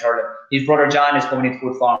enjoying his hurling. His brother John is coming into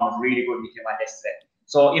good form. Was really good with him on yesterday.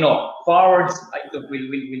 So forwards, we'll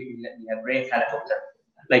have great talent up there.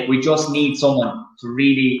 Like we just need someone to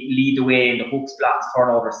really lead the way in the hooks, blocks,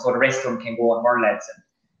 turnovers, so the rest of them can go on more lads. And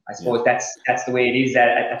I suppose that's the way it is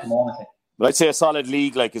at the moment. Well, I'd say a solid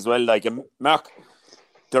league as well. Mark,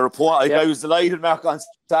 the report. I was delighted, Mark, on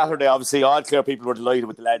Saturday. Obviously, all Clare people were delighted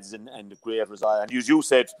with the lads and the great result. And as you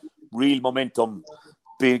said, real momentum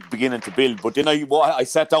beginning to build. But then I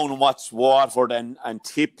sat down and watched Waterford and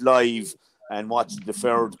Tip live and watched the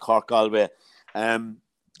third Cork Galway.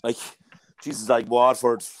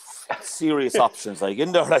 Waterford, serious options.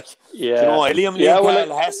 In there,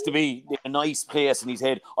 Liam has to be in a nice place in his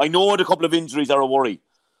head. I know a couple of injuries are a worry,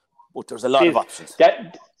 but there's a lot of options.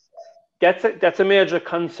 That's a major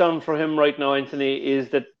concern for him right now, Anthony, is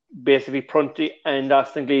that basically Prunty and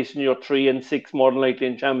Austin Gleeson, you're 3 and 6 more than likely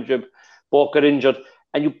in championship, both got injured.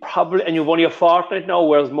 And you've only a fortnight now,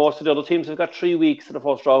 whereas most of the other teams have got 3 weeks to the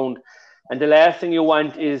first round. And the last thing you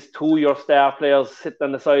want is 2 of your star players sitting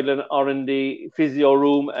on the sideline or in the physio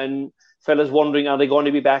room and fellas wondering, are they going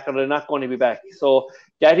to be back or are they not going to be back? So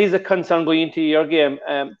that is a concern going into your game.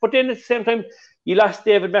 But then at the same time, you lost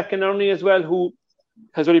David McInerney as well, who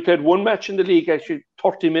has only played 1 match in the league. Actually,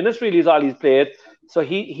 30 minutes really is all he's played. So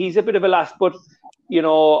he's a bit of a loss. But,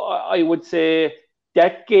 I would say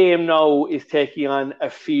that game now is taking on a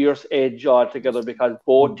fierce edge altogether because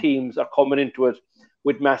both teams are coming into it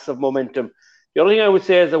with massive momentum. The other thing I would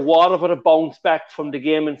say is that Waterford have bounced back from the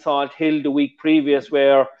game in Salt Hill the week previous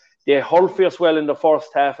where they hurled fierce well in the first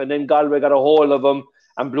half and then Galway got a hold of them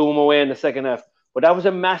and blew them away in the second half. But that was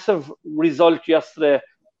a massive result yesterday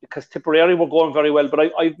because Tipperary were going very well.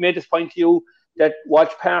 But I've made this point to you that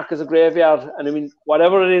Walsh Park is a graveyard. And I mean,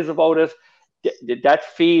 whatever it is about it, that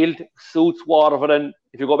field suits Waterford. And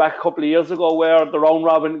if you go back a couple of years ago where the round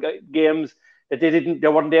robin games, that they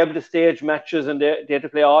weren't able to stage matches and they had to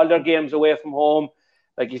play all their games away from home.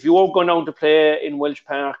 Like if you were going down to play in Walsh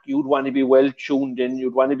Park, you'd want to be well tuned in.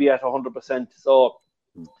 You'd want to be at 100%. So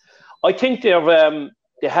I think they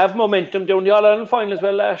have momentum. They won the All-Ireland final as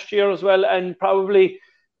well last year as well. And probably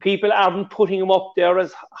people aren't putting them up there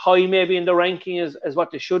as high maybe in the ranking as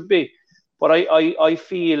what they should be. But I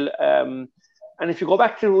feel, and if you go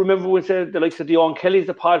back to remember we said the likes of the Owen Kellys,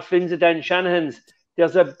 the Paul Flynns, the Dan Shanahans,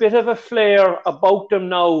 there's a bit of a flair about them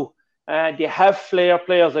now. They have flair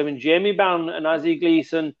players. I mean, Jamie Byrne and Ozzie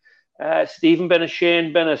Gleeson, Stephen Bennett,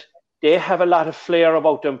 Shane Bennett, they have a lot of flair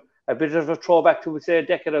about them. A bit of a throwback to, say, a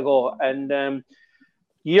decade ago. And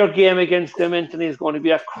your game against them, Anthony, is going to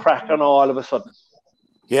be a cracker now all of a sudden.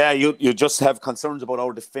 Yeah, you just have concerns about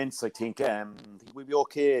our defence, I think. We'll be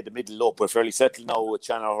okay. The middle up, we're fairly settled now with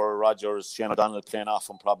Shanahan, Rodgers, Shane O'Donnell playing off,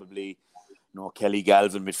 and probably Kelly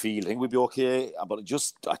Galvin midfield. I think we'll be okay. But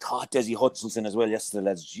I thought Desi Hutchinson as well yesterday,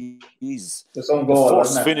 lads. Jeez. The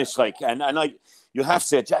first finish, you have to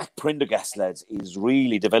say, Jack Prendergast, lads, is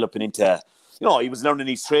really developing into, he was learning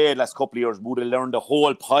his trade last couple of years, would have learned a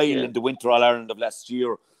whole pile in the Winter All-Ireland of last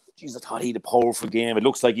year. Jeez, I thought he had a powerful game. It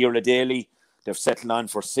looks like Irla Daly, they've settled on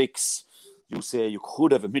for 6. You say you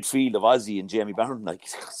could have a midfield of Ozzy and Jamie Barron.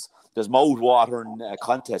 There's mouth-watering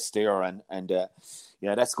contest there, and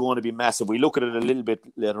that's going to be massive. We look at it a little bit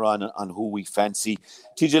later on who we fancy.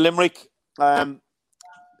 TJ Limerick,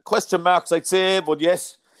 question marks, I'd say, but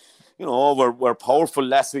yes, we're powerful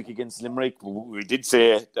last week against Limerick. We did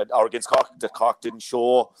say that, or against Cork, that Cork didn't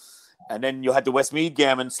show. And then you had the Westmeath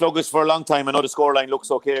game, and sluggish for a long time. I know the scoreline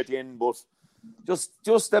looks okay at the end, but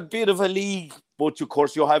just a bit of a league. But of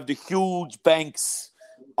course, you have the huge banks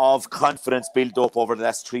of confidence built up over the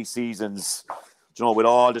last 3 seasons. With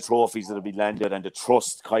all the trophies that have been landed and the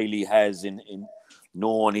trust Kylie has in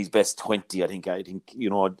knowing his best 20. I think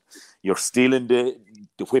you're still in the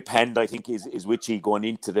whip hand. I think is Witchy going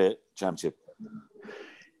into the championship.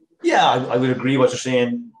 Yeah, I would agree what you're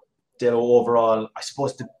saying. Overall, I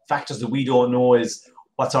suppose the factors that we don't know is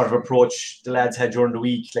what sort of approach the lads had during the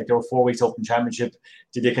week. Like, they were 4 weeks up in championship.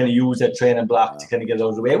 Did they kind of use that training block to kind of get it out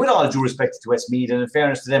of the way? With all due respect to Westmeath, and in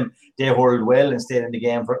fairness to them, they hurled well and stayed in the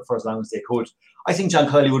game for as long as they could. I think John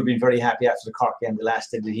Kiley would have been very happy after the Cork game the last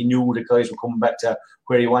day that he knew the guys were coming back to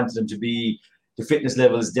where he wanted them to be. The fitness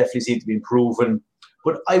levels definitely seem to be improving.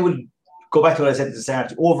 But I would go back to what I said at the start.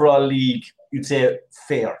 The overall league, you'd say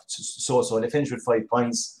fair. So they finished with 5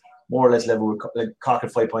 points. More or less level with Cork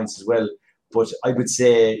at 5 points as well. But I would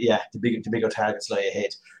say, the bigger targets lie ahead.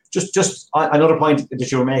 Just another point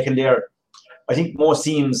that you were making there, I think most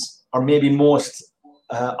teams, or maybe most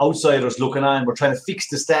outsiders looking on, we're trying to fix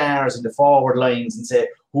the stars and the forward lines and say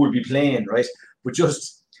who will be playing, right? But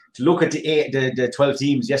just to look at the 12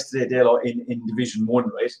 teams yesterday, Dale, in Division 1,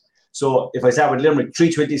 right? So if I start with Limerick,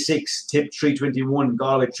 326, Tip 321,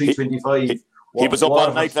 Galway 325. He was up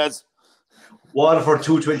all night, lads. Waterford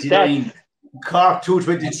 229, Cork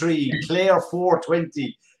 223, Clare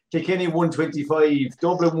 420, Kilkenny 125,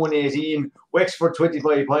 Dublin 118, Wexford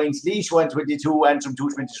 25 points, Laois 122, Antrim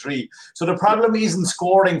 223. So the problem isn't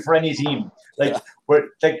scoring for any team. There's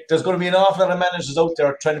going to be an awful lot of managers out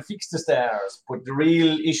there trying to fix the stars, but the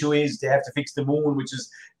real issue is they have to fix the moon, which is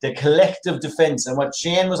the collective defence. And what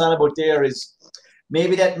Shane was on about there is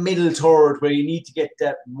maybe that middle third where you need to get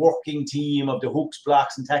that working team of the hooks,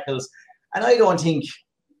 blocks and tackles. And I don't think,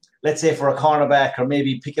 let's say for a cornerback or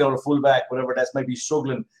maybe picking out a fullback, whatever that might be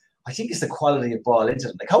struggling, I think it's the quality of ball into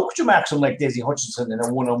them. Like, how could you mark someone like Desi Hutchinson in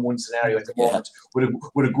a one-on-one scenario at the moment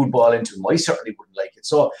with a good ball into him? I certainly wouldn't like it.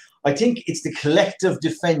 So I think it's the collective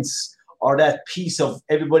defence or that piece of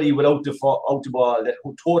everybody without the ball, that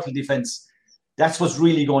total defence. That's what's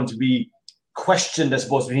really going to be questioned, I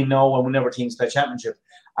suppose, between now and whenever teams play championship.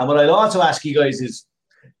 And what I'd also ask you guys is,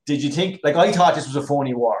 did you think, I thought this was a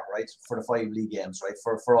phony war, right, for the 5 league games, right,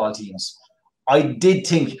 for all teams. I did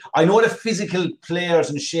think, I know the physical players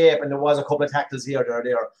and shape, and there was a couple of tackles here or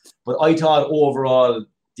there, but I thought overall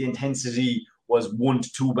the intensity was 1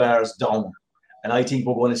 to 2 bars down. And I think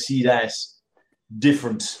we're going to see that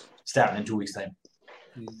different starting in 2 weeks' time.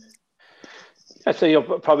 I'd say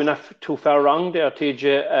you're probably not too far wrong there,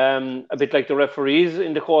 TJ. A bit like the referees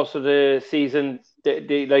in the course of the season,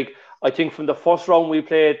 I think from the first round we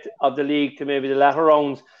played of the league to maybe the latter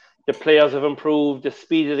rounds, the players have improved, the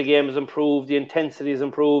speed of the game has improved, the intensity has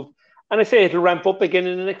improved. And I say it'll ramp up again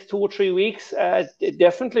in the next 2 or 3 weeks,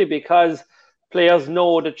 definitely, because players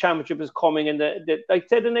know the championship is coming. And like I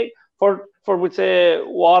said, for we'd say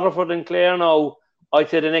Waterford and Clare now, I'd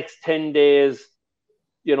say the next 10 days,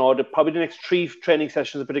 probably the next 3 training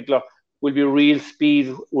sessions in particular will be real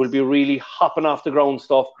speed, will be really hopping off the ground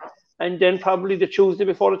stuff. And then probably the Tuesday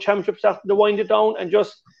before the championship starts to wind it down and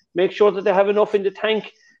just make sure that they have enough in the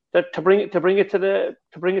tank to bring it to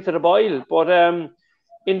the boil. But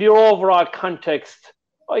in the overall context,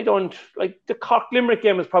 I don't like the Cork Limerick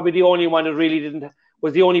game is probably the only one that really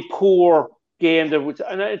was the only poor game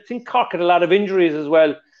and I think Cork had a lot of injuries as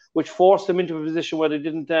well, which forced them into a position where they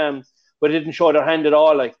didn't show their hand at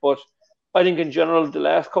all. But I think in general the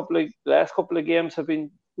last couple of games have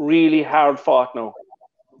been really hard fought now.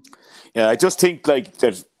 Yeah, I just think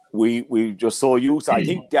that we just so used. I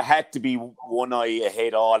think there had to be one eye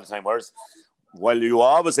ahead all the time. Whereas while you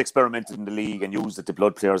always experimented in the league and used the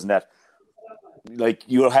blood players and that,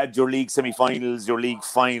 you had your league semi-finals, your league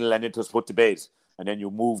final, and it was put to bed. and then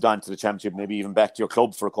you moved on to the championship, maybe even back to your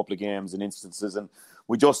club for a couple of games in instances. And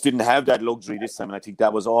we just didn't have that luxury this time. And I think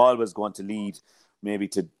that was always going to lead maybe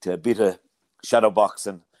to a bit of shadow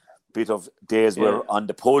boxing, bit of days were on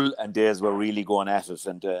the pull and days were really going at it.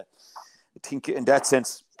 And I think in that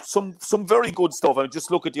sense, some very good stuff. I mean,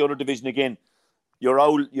 just look at the other division again. Your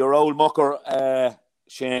old mucker,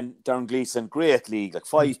 Shane, Darren Gleeson, great league, like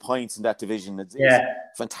 5 points in that division. It's a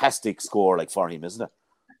fantastic score, like for him, isn't it?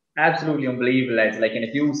 Absolutely unbelievable, lads. Like, and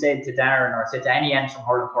if you said to Darren or said to any Antrim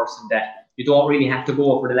hurling person that you don't really have to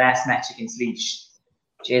go for the last match against Laois,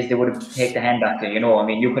 jeez, they would have taken the hand off you. You know, I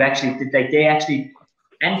mean, you could actually,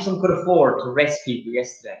 Antrim could afford to rest people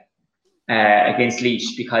yesterday against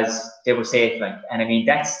Laois because they were safe. Like, and I mean,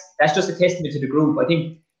 that's just a testament to the group. I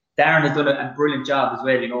think Darren has done a brilliant job as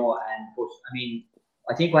well. You know, but I mean,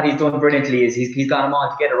 I think what he's done brilliantly is he's got them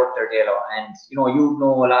all together up there, Dalo. And you know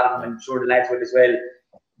a lot of them. I'm sure the lads would as well.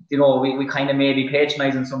 You know, we kind of maybe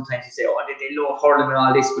patronise them sometimes to say, oh, they love hurling and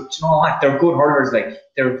all this, but you know what? They're good hurlers, like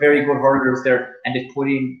they're very good hurlers.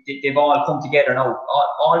 They've all come together now.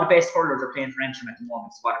 All the best hurlers are playing for Antrim at the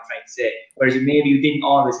moment. Is what I'm trying to say. Whereas maybe you didn't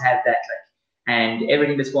always have that, like, and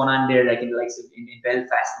everything that's going on there, like in the likes of in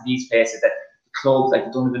Belfast and these places, that clubs like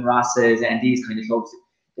the Donovan Rosses and these kind of clubs,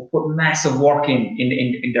 they put massive work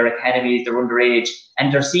in their academies, their underage,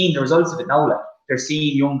 and they're seeing the results of it now. Like they're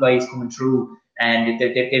seeing young guys coming through. And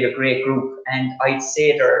they're a great group. And I'd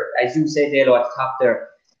say they're, as you said, Dalo, at the top there,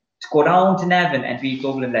 to go down to Navan and beat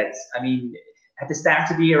Dublin, lads. I mean, at the start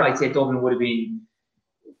of the year, I'd say Dublin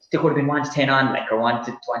they could have been 1-10 on, like, or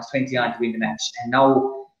 1-20 on to win the match. And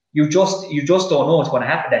now you just don't know what's going to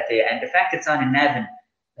happen that day. And the fact it's on in Navan,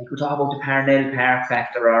 like we talk about the Parnell Park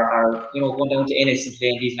factor, or you know, going down to Ennis and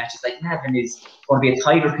playing these matches, like Navan is going to be a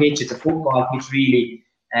tighter pitch. It's a football pitch, really.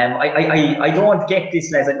 I don't get this,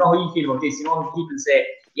 lads. I know how you feel about this. You know, people say,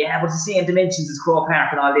 yeah, but it's the same dimensions as Crow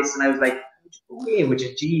Park and all this. And I was like, away with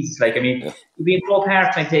you, Jesus. Like, I mean, you'll be in Crow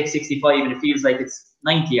Park trying to take 65 and it feels like it's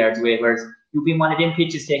 90 yards away, whereas you'll be in one of them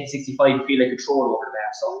pitches taking 65, you feel like a throw over the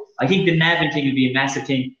bar. So I think the Navan thing will be a massive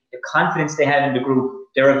thing. The confidence they have in the group,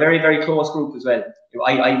 they're a very, very close group as well.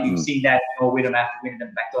 You've seen that, you know, with them after winning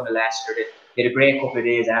them back down the last year. They had a great couple of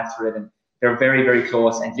days after it, and they're very, very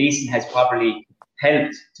close. And Gleeson has probably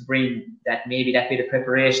helped to bring that bit of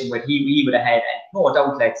preparation where he would have had, and no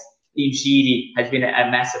doubt, like Liam Sheedy has been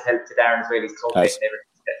a massive help to Darren as well, his club and everything,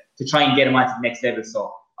 to try and get him onto the next level.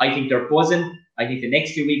 So I think they're buzzing. I think the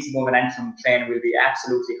next few weeks above an Antrim training will be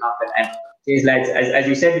absolutely hopping. And these lads, as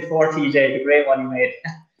you said before, TJ, the great one you made,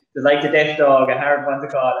 the like the death dog, a hard one to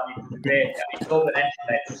call. I mean, it's great. I mean, Dublin Antrim,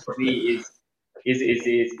 lads, for me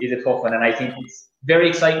is a tough one, and I think it's very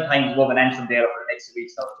exciting times above an Antrim there for the next few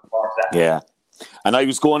weeks now to support that. Yeah. And I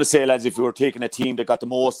was going to say, lads, if we were taking a team that got the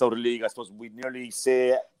most out of the league, I suppose we'd nearly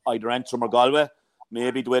say either Antrim or Galway,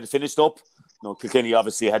 maybe the way they finished up. No, Kilkenny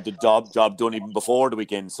obviously had the job done even before the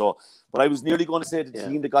weekend. So, but I was nearly going to say the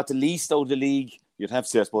team that got the least out of the league, you'd have to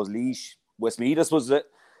say, I suppose, Laois. Westmeath, I suppose, a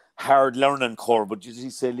hard learning curve, but you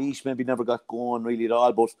say Laois maybe never got going really at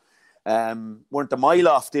all, but weren't a mile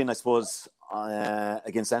off then, I suppose,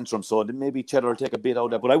 against Antrim. So maybe Cheddar will take a bit out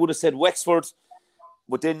of that. But I would have said Wexford.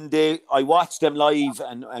 But then I watched them live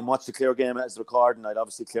and watched the Clare game as recording. I'd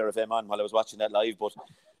obviously Clare FM on while I was watching that live. But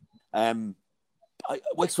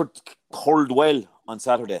Wexford hurled well on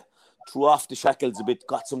Saturday. Threw off the shackles a bit,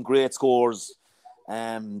 got some great scores.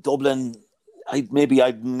 Dublin, I'd maybe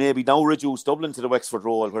now reduce Dublin to the Wexford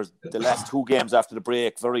role, whereas the last 2 games after the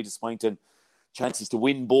break, very disappointing. Chances to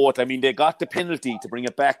win both. I mean, they got the penalty to bring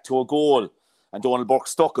it back to a goal, and Donald Burke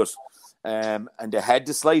stuck it. And they had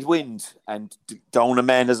the slight wind and down a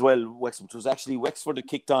man as well. Wexford, it was actually Wexford that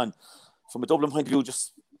kicked on. From a Dublin point of view,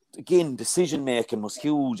 just again, decision making was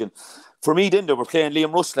huge. And for me, then they were playing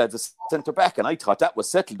Liam Rush, lads, as centre back, and I thought that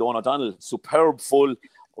was settled. Don O'Donnell, superb full.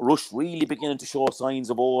 Rush really beginning to show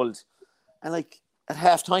signs of old. And like at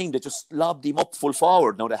half time, they just lobbed him up full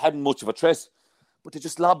forward. Now they hadn't much of a threat, but they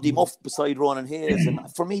just lobbed him up beside Ronan Hayes. And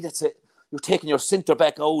for me, that's it. You're taking your centre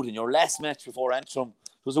back out in your last match before Antrim.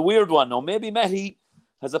 It was a weird one. Now, maybe Matty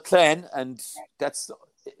has a plan, and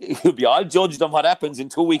he'll be all judged on what happens in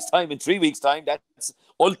 2 weeks' time, in 3 weeks' time. That's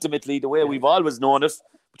ultimately the way we've always known it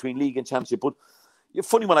between league and championship. But a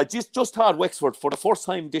funny one, I just thought Wexford, for the first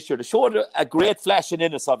time this year, they showed a great flash in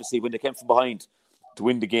Ennis, obviously, when they came from behind to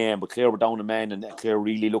win the game. But Clare were down a man, and Clare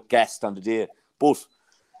really looked gassed on the day. But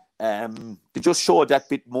they just showed that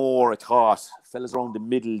bit more, I thought. Fellas around the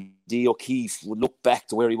middle, D. O'Keefe would look back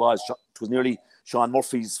to where he was. It was nearly Sean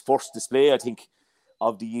Murphy's first display, I think,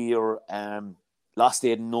 of the year. Lost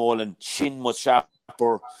Aidan Nolan. Chin was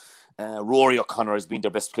sharper. Rory O'Connor has been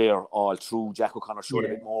their best player all through. Jack O'Connor showed a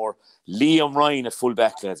bit more. Liam Ryan at full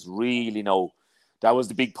back, lads, really now. That was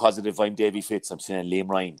the big positive. I'm Davy Fitz. I'm saying Liam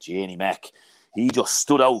Ryan, Janie Mack. He just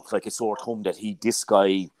stood out like a sore thumb that this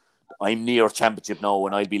guy, I'm near championship now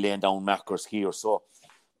and I'll be laying down markers here. So,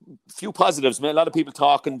 a few positives, man. A lot of people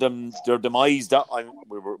talking their demise.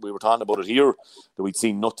 We were talking about it here, that we'd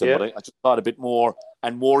seen nothing. But I just thought a bit more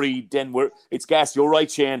and worried. Then it's gas. You're right,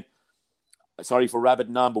 Shane. Sorry for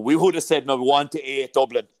rabbiting on, but we would have said 1-8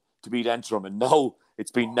 Dublin to beat Antrim, and now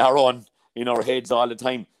it's been narrowing in our heads all the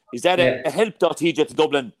time. Is that a help, TJ, to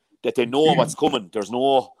Dublin, that they know what's coming? There's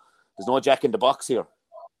no jack in the box here.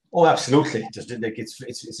 Oh, absolutely.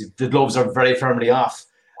 The gloves are very firmly off.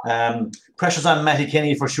 Pressure's on Matty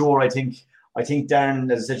Kenny for sure. I think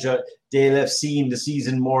Darren, as I said, they'll have seen the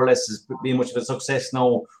season more or less as being much of a success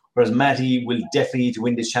now, whereas Matty will definitely need to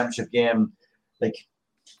win this championship game. Like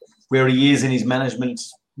where he is in his management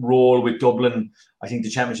role with Dublin, I think the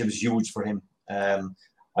championship is huge for him.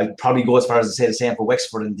 I'd probably go as far as to say the same for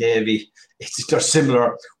Wexford and Davy. They're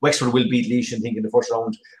similar. Wexford will beat Laois, I think, in the first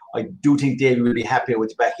round. I do think Davy will be happier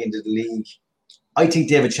with the back end of the league. I think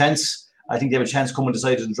they have a chance. I think they have a chance coming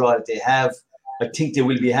decided to the draw that they have. I think they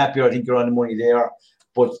will be happier. I think you're on the money there.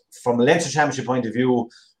 But from a Leinster Championship point of view,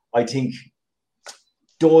 I think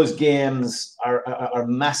those games are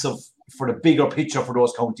massive for the bigger picture for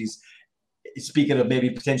those counties. Speaking of maybe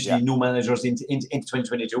potentially new managers into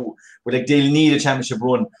 2022, where like they'll need a championship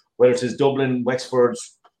run, whether it is Dublin, Wexford,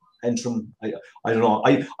 Antrim. I don't know.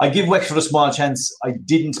 I give Wexford a small chance. I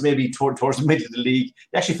didn't maybe towards the middle of the league.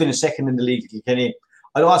 They actually finished second in the league, Kilkenny.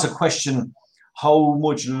 I'd also question how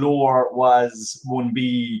much lower was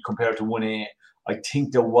 1B compared to 1A. I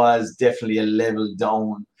think there was definitely a level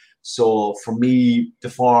down. So for me, the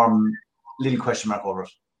form, little question mark over it.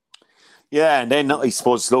 Yeah, and then I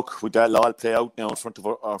suppose, look, would that all play out now in front of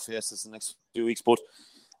our faces the next few weeks? But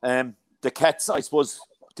the Cats, I suppose,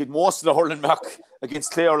 did most of the hurling mark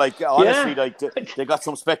against Clare. Like, honestly, like they got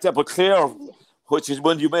some spectacle. But Clare, which is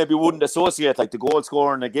one you maybe wouldn't associate, like the goal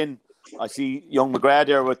scoring again. I see young McGrath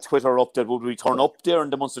there with Twitter up that would we turn up there in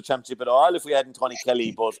the Munster Championship at all if we hadn't Tony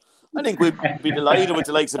Kelly. But I think we'd be delighted with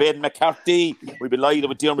the likes of Aidan McCarthy. We'd be delighted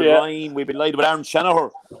with Diarmuid Ryan. We'd be delighted with Aaron Shanahan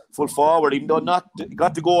full forward, even though not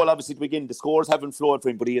got the goal obviously to begin. The scores haven't flowed for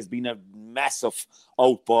him, but he has been a massive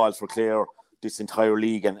outball for Clare this entire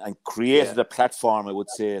league and created a platform, I would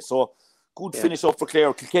say. So good finish up for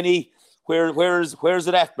Clare. Kilkenny, where's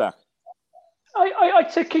it at back?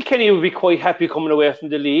 I'd say Kilkenny would be quite happy coming away from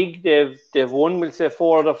the league. They've won, we'll say,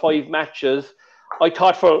 4 out of 5 matches. I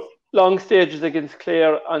thought for long stages against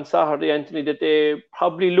Clare on Saturday, Anthony, that they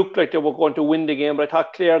probably looked like they were going to win the game, but I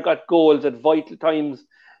thought Clare got goals at vital times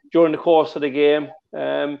during the course of the game.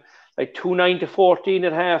 Like 2-9 to 14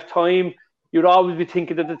 at half time. You'd always be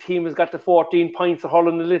thinking that the team has got the 14 points, they're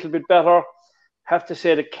hurling a little bit better. Have to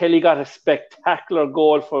say that Kelly got a spectacular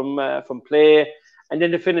goal from play. And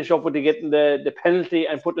then to finish up with getting the penalty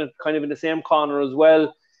and putting it kind of in the same corner as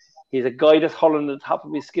well. He's a guy that's hurling at the top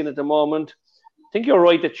of his skin at the moment. I think you're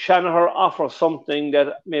right that Shanahan offers something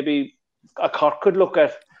that maybe a Cork could look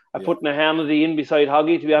at putting a Hanley in beside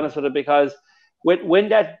Hoggy, to be honest with it, because when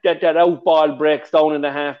that out ball breaks down in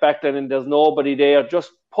the half back line and there's nobody there,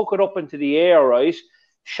 just puck it up into the air, right?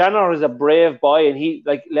 Shanahan is a brave boy, and he,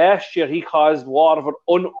 like last year, he caused Waterford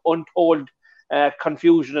untold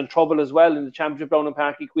confusion and trouble as well in the championship down in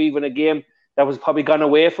Páirc Uí Chaoimh in a game that was probably gone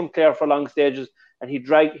away from Clare for long stages, and he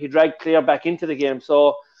dragged Clare back into the game.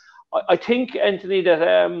 So I think, Anthony,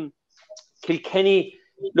 that Kilkenny,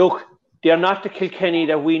 look, they are not the Kilkenny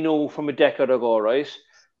that we know from a decade ago, right?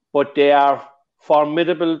 But they are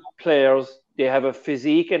formidable players. They have a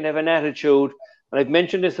physique and they have an attitude. And I've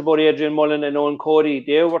mentioned this about Adrian Mullen and Owen Cody.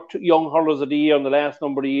 They were young hurlers of the year in the last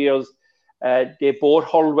number of years. They both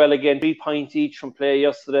hurled well again, 3 points each from play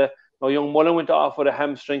yesterday. Now, young Mullen went off with a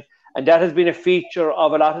hamstring. And that has been a feature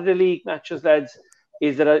of a lot of the league matches, lads,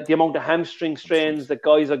 is that the amount of hamstring strains that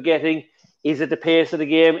guys are getting. Is it the pace of the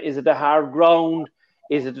game? Is it the hard ground?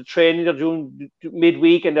 Is it the training they're doing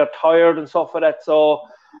midweek and they're tired and stuff like that? So,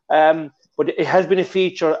 but it has been a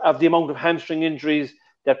feature of the amount of hamstring injuries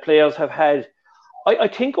that players have had. I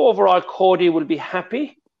think overall Cody will be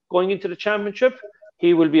happy going into the championship.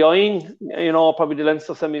 He will be eyeing, probably the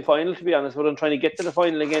Leinster semi-final, to be honest, but I'm trying to get to the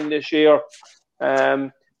final again this year.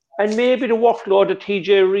 And maybe the workload that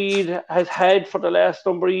TJ Reid has had for the last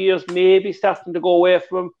number of years, maybe starting to go away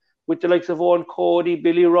from him with the likes of Owen Cody,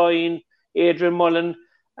 Billy Ryan, Adrian Mullen.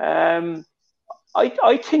 I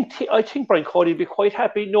think Brian Cody will be quite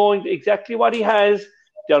happy knowing exactly what he has.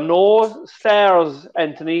 There are no stars,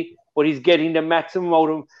 Anthony, but he's getting the maximum out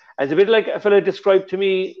of him. And it's a bit like a fella described to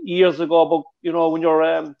me years ago about, you know, when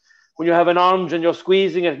you have an orange and you're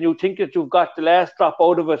squeezing it and you think that you've got the last drop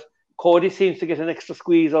out of it, Cody seems to get an extra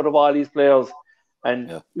squeeze out of all these players,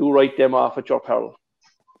 and you write them off at your peril.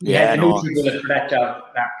 He has the Nutri-Bullet for that job,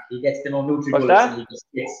 Mark. He gets the Nutri-Bullet.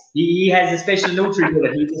 He has a special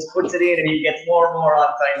Nutri-Bullet. He just puts it in and he gets more and more all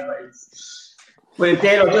the time, boys. Well,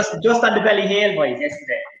 Taylor, just on the Ballyhale boys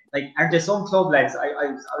yesterday, like, aren't there some club lads? I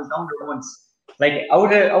was down there once. Like,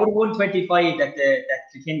 out of 125 that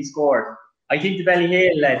Kilkenny scored, I think the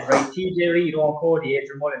Ballyhale lads, right? TJ Reid, Owen Cody,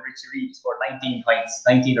 Adrian Mullen, Richie Reid scored 19 points,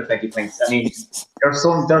 19 or 20 points. I mean,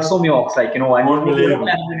 there's some yokes, like, you know, and we're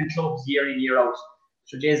not winning clubs year in, year out.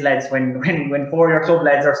 So, Jay's lads, when 4 of your club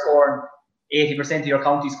lads are scoring 80% of your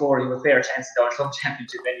county score, you have a fair chance to win some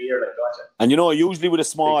championship any year, like, don't you? And you know, usually with a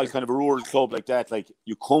small kind of a rural club like that, like,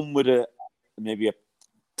 you come with maybe a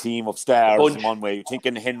team of stars in one way. You're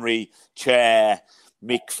thinking Henry, Che,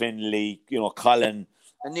 Mick Finlay, you know, Colin,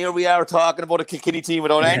 and here we are talking about a Kilkenny team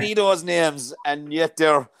without any of those names, and yet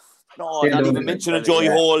they're not even mentioning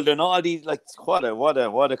Joy Hold and all these. Like, what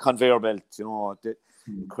a conveyor belt, you know.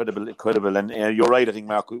 Incredible, and you're right. I think,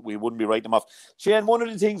 Mark, we wouldn't be writing them off. Shane, one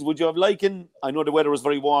of the things, would you have likened? I know the weather was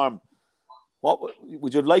very warm. What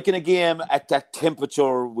would you have likened a game at that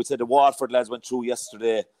temperature? We said the Waterford lads went through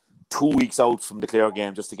yesterday, 2 weeks out from the Clare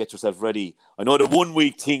game, just to get yourself ready. I know the 1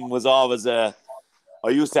 week thing was always I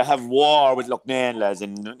used to have war with Loughnane lads,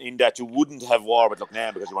 and in that you wouldn't have war with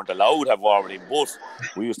Loughnane because you weren't allowed to have war with him. But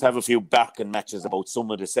we used to have a few barking matches about some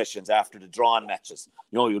of the sessions after the drawn matches.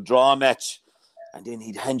 You know, you draw a match, and then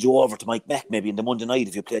he'd hand you over to Mike Mack maybe in the Monday night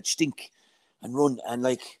if you played stink and run. And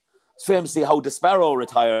like, it's famously how the Sparrow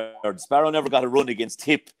retired. Sparrow never got a run against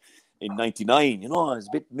Tip in 99. You know, it's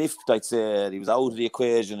a bit miffed, I'd say. He was out of the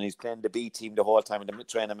equation. He's playing the B team the whole time in the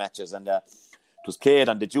training matches. And it was played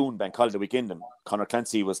on the June bank holiday weekend. And Conor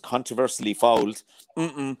Clancy was controversially fouled.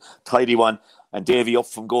 Tidy one. And Davy up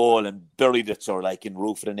from goal and buried it, or like in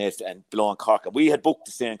roof of the net and below in Cork. And we had booked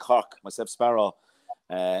to stay in Cork, myself, Sparrow,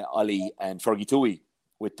 Ollie and Fergie Toohey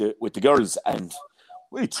with the girls, and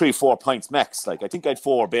we had 3-4 pints max. Like, I think I had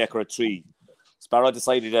 4, Baker had 3. Sparrow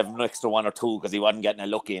decided to have an extra 1 or 2 because he wasn't getting a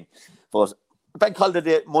look in. But bank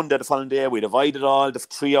holiday Monday, the following day, we divided all the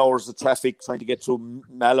 3 hours of traffic trying to get through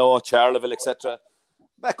Mallow, Charleville, etc.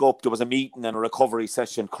 Back up, there was a meeting and a recovery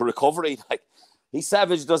session. Recovery, like, he's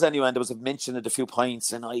savage, does anyway. And there was a mention of a few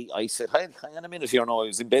pints, and I said, hang on a minute here now. I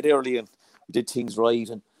was in bed early and we did things right.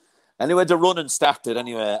 And anyway, the running started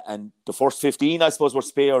anyway, and the first 15, I suppose, were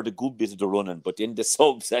spared a good bit of the running, but then the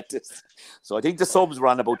subs at this. So I think the subs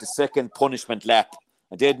ran about the second punishment lap,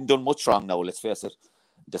 and they hadn't done much wrong now, let's face it.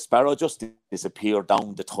 The Sparrow just disappeared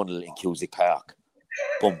down the tunnel in Cusack Park.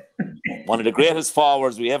 Boom. One of the greatest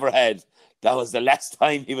forwards we ever had. That was the last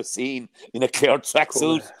time he was seen in a Clare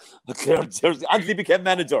tracksuit, a Clare jersey. Anthony became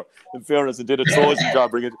manager, in fairness, and did a Trojan job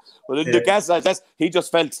bringing it. But in the gas, he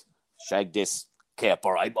just felt, shag this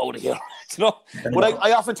caper, I'm out of here. You know? But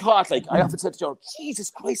I often thought, like, I often said to George, Jesus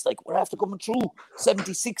Christ, like, we're after coming through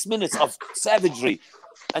 76 minutes of savagery,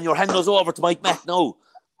 and you're handing us over to Mike Mack now.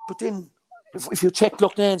 But then, if you check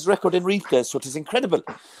Loughnane's record in replay, so it is incredible.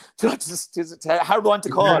 It's a hard one to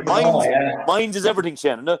call. Mind is everything,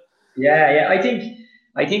 Shannon. No? Yeah. I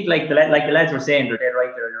think like the lads were saying, they're dead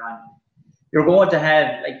right there. You're going to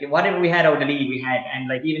have, like, whatever we had out of the league, we had. And,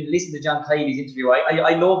 like, even listen to John Kiley's interview.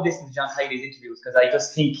 I love listening to John Kiley's interviews because I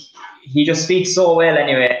just think he just speaks so well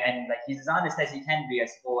anyway. And, like, he's as honest as he can be, I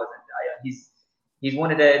suppose. And he's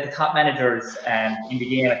one of the top managers in the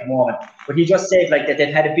game at the moment. But he just said, like, that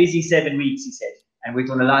they've had a busy 7 weeks, he said. And we've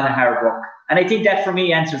done a lot of hard work. And I think that, for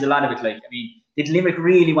me, answers a lot of it. Like, I mean, did Limerick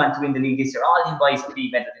really want to win the league this year? All the boys could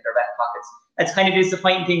be mental in their back pockets. That's kind of a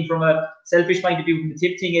disappointing thing from a selfish point of view. From the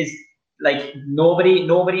Tip thing is, like, nobody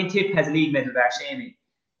in Tip has a league medal, bar Shamey.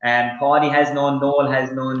 Pawnee has none, Noel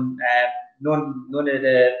has none, none of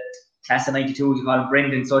the class of 92s, you call him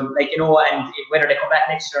Brendan. So, like, you know, and whether they come back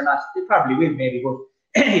next year or not, they probably will maybe, but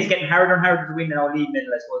it's getting harder and harder to win an league medal,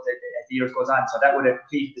 I suppose, as the years goes on. So that would have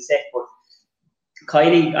completed the set. But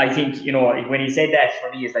Kiley, I think, you know, when he said that,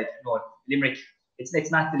 for me, it's like, you know, Limerick,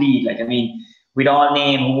 it's not the league. Like, I mean, we'd all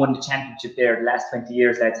name who won the championship there the last 20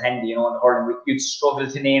 years. That's handy, you know, in hurling. You'd struggle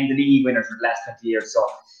to name the league winners for the last 20 years. So,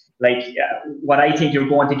 like, what I think you're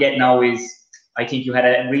going to get now is, I think you had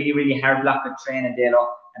a really, really hard block of training, Dalo,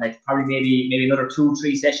 and like probably maybe another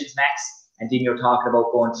 2-3 sessions max. And then you're talking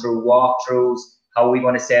about going through walkthroughs, how are we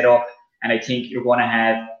going to set up. And I think you're going to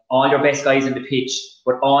have all your best guys on the pitch,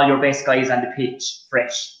 but all your best guys on the pitch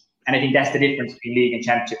fresh. And I think that's the difference between league and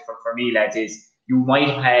championship for me, lads, is you might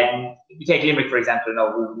have had, you take Limerick, for example,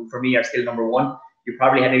 now, who for me are still number one. you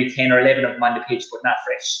probably have maybe 10 or 11 of them on the pitch, but not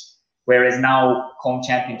fresh. Whereas now, come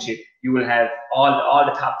championship, you will have all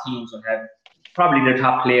the top teams will have probably their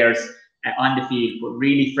top players on the field, but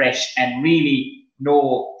really fresh and really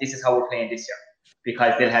know this is how we're playing this year.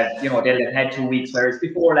 Because they'll have had 2 weeks, whereas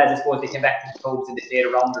before, lads, I suppose they came back to the clubs and they played a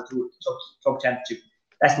round or two club championship.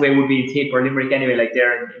 That's the way it would be in Tip or Limerick anyway, like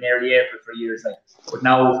they're in early April for years. Like, but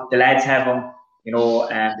now the lads have them, the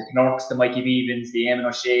Knox, the Mikey Beavens, the Eamon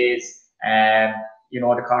O'Shea's,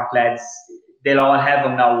 the Cork lads, they'll all have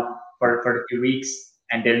them now for a few weeks,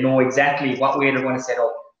 and they'll know exactly what way they're going to set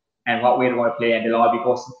up and what way they're going to play, and they'll all be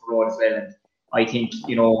busting for road as well. And I think,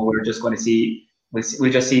 we're just going to see,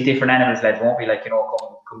 we'll just see different animals, lads, won't we? Like, come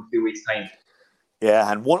a few weeks' time.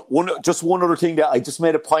 Yeah, and one other thing that I just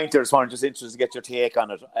made a point there this morning, just interested to get your take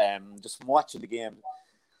on it. Just from watching the game,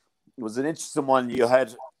 it was an interesting one. You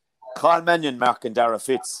had Carl Mannion marking Dara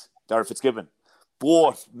Fitzgibbon,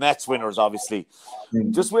 both match winners, obviously.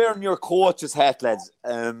 Just wearing your coach's hat, lads.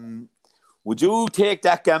 Would you take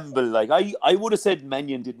that gamble? Like I would have said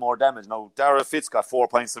Mannion did more damage. Now Dara Fitz got 4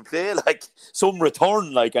 points in play, like some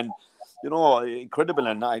return, like, and incredible.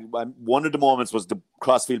 And one of the moments was the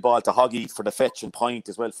crossfield ball to Hoggy for the fetch and point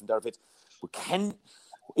as well from Dara Fitz. But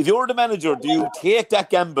if you're the manager, do you take that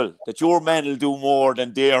gamble that your man will do more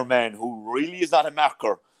than their man, who really is not a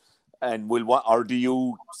marker, and or do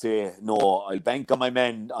you say, no, I'll bank on my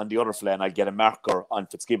man on the other flank and I'll get a marker on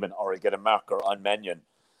Fitzgibbon or I'll get a marker on Mannion?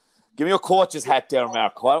 Give me your coach's hat there,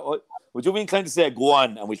 Mark. Would you be inclined to say, go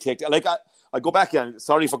on and we'll take that? Like, I go back again,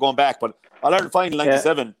 sorry for going back, but All-Ireland final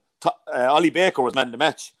 97, Ollie Baker was man of the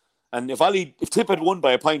match. And if Tip had won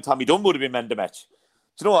by a point, Tommy Dunn would have been man of the match.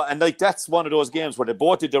 Do you know, and like that's one of those games where they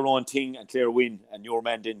both did their own thing and Clare win, and your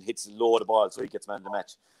man didn't hit low of the ball, so he gets man of the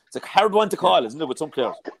match. It's a hard one to call, isn't it, with some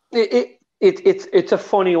players? It's a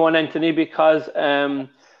funny one, Anthony, because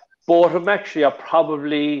both of them actually are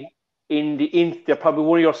probably they're probably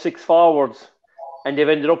one of your 6 forwards, and they've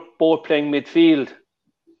ended up both playing midfield.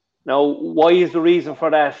 Now, why is the reason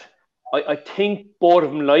for that? I think both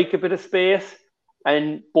of them like a bit of space,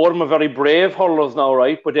 and both of them are very brave hurlers now,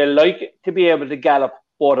 right? But they like to be able to gallop,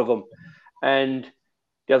 both of them. And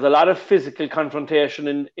there's a lot of physical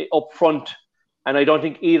confrontation up front, and I don't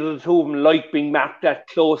think either of the two of them like being mapped that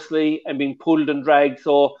closely and being pulled and dragged.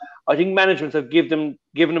 So I think management have given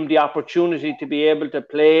them the opportunity to be able to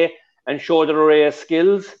play and show their array of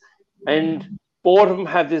skills. And both of them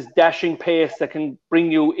have this dashing pace that can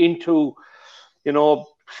bring you into,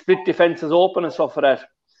 split defences open and stuff like that.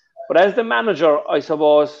 But as the manager, I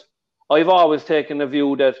suppose, I've always taken the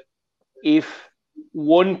view that if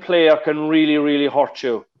one player can really, really hurt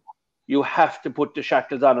you, you have to put the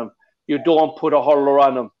shackles on him. You don't put a hurler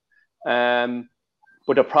on him.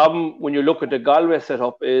 But the problem when you look at the Galway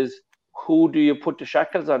setup is, who do you put the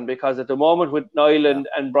shackles on? Because at the moment with Niall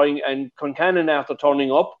and Brian and Concannon after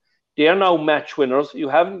turning up, they are now match winners. You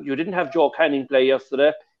didn't have Joe Canning play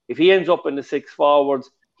yesterday. If he ends up in the 6 forwards,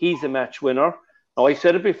 he's a match winner. Now, I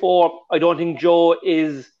said it before, I don't think Joe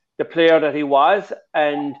is the player that he was.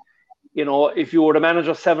 And, if you were the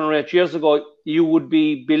manager 7 or 8 years ago, you would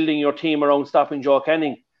be building your team around stopping Joe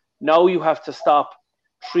Canning. Now you have to stop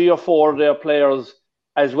 3 or 4 of their players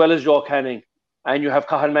as well as Joe Canning. And you have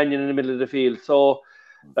Cathal Mannion in the middle of the field. So,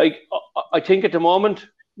 I think at the moment,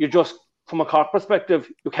 you just, from a Cork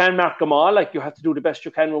perspective, you can't mark them all. Like, you have to do the best you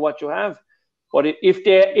can with what you have. But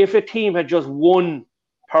if a team had just one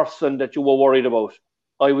person that you were worried about,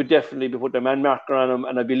 I would definitely be putting a man marker on them,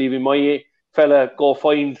 and I'd be leaving my fella go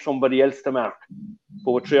find somebody else to mark.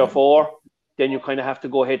 But with 3 or 4, then you kind of have to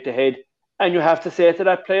go head to head. And you have to say to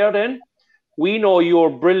that player then, we know you're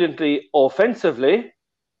brilliantly offensively,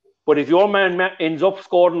 but if your man ends up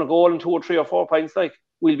scoring a goal in 2 or 3 or 4 points,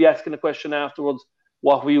 we'll be asking a question afterwards,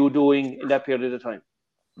 what were you doing in that period of time?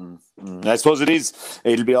 I suppose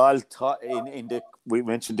it'll be all we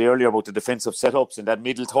mentioned earlier about the defensive setups and that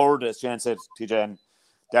middle third, as Jan said, TJ, and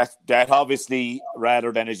that obviously,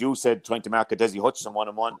 rather than, as you said, trying to mark a Desi Hutchison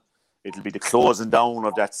 1-on-1, it'll be the closing down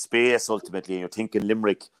of that space ultimately. You're thinking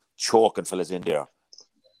Limerick choking fellas in there.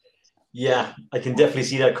 Yeah, I can definitely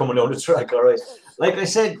see that coming down the track, all right. Like I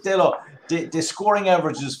said, Delo, the scoring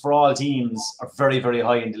averages for all teams are very, very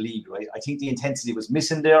high in the league, right? I think the intensity was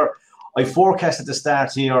missing there. I forecast at the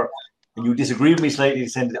start here, and you disagree with me slightly,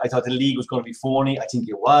 saying I thought the league was going to be phony. I think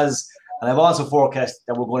it was. And I've also forecast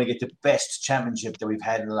that we're going to get the best championship that we've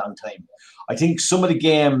had in a long time. I think some of the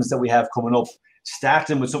games that we have coming up,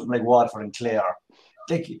 starting with something like Waterford and Clare,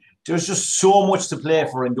 there's just so much to play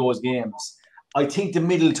for in those games. I think the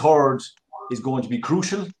middle third is going to be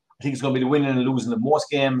crucial. I think it's going to be the winning and losing of most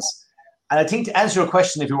games. And I think to answer your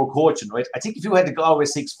question, if you were coaching, right, I think if you had the Galway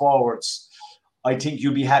 6 forwards, I think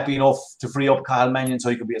you'd be happy enough to free up Cathal Mannion so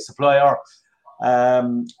he could be a supplier.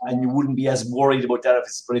 And you wouldn't be as worried about that.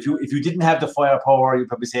 But if you didn't have the firepower, you're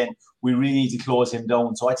probably saying, we really need to close him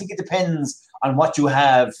down. So I think it depends on what you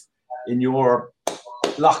have in your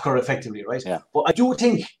locker effectively, right? Yeah. But I do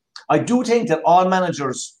think that all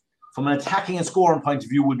managers, from an attacking and scoring point of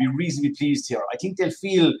view, will be reasonably pleased here. I think they'll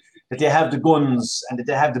feel that they have the guns and that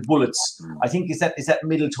they have the bullets. I think it's that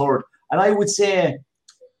middle third. And I would say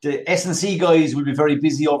the S&C guys will be very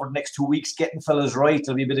busy over the next 2 weeks getting fellas right.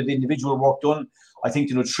 There'll be a bit of individual work done. I think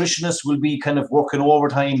the nutritionists will be kind of working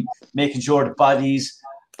overtime, making sure the bodies.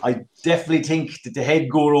 I definitely think that the head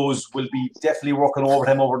gurus will be definitely working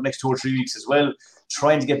overtime over the next 2 or 3 weeks as well,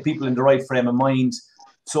 trying to get people in the right frame of mind.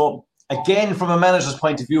 So, again, from a manager's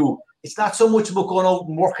point of view, it's not so much about going out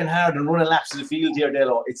and working hard and running laps of the field here,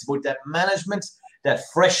 Delo. It's about that management, that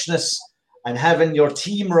freshness, and having your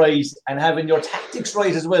team right and having your tactics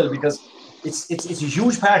right as well, because it's a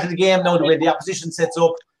huge part of the game now, the way the opposition sets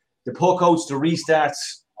up, the poke outs, the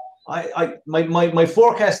restarts. My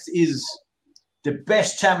forecast is the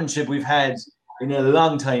best championship we've had in a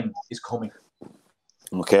long time is coming.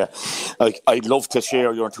 Okay, I'd love to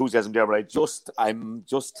share your enthusiasm there, but I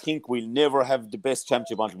just think we'll never have the best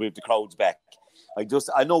championship until we have the crowds back.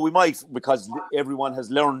 I know we might, because everyone has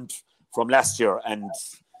learned from last year and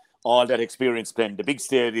all that experience playing the big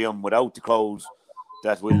stadium without the crowd.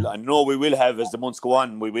 I know we will have, as the months go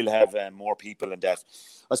on, we will have more people and that.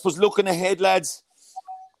 I suppose looking ahead, lads,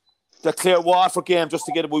 the Clare Waterford game, just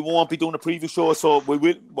to get it, we won't be doing a preview show, so we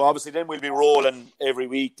will. Well, obviously, then we'll be rolling every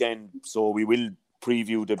week. Then, so we will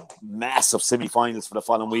preview the massive semi-finals for the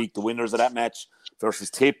following week. The winners of that match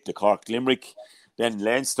versus Tip, the Cork Limerick, then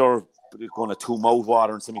Leinster going to 2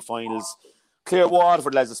 Mouthwater in semi-finals. Clare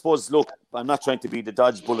Waterford, lads, I suppose, look, I'm not trying to be the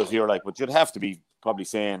dodge bullet here, but you'd have to be probably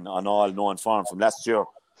saying on all known form from last year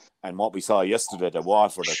and what we saw yesterday that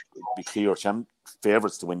Waterford would be clear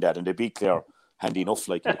favourites to win that, and they beat Clare handy enough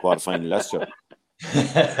in the quarter-final last year.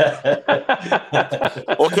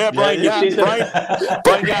 Okay, Brian, I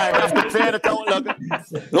have to play it out. Look.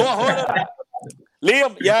 No, hold on.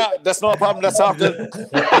 Liam, that's no problem. That's after.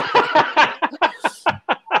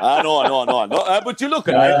 No. But you look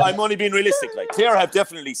at it, I'm only being realistic. Clare have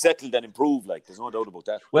definitely settled and improved. There's no doubt about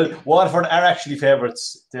that. Well, Waterford are actually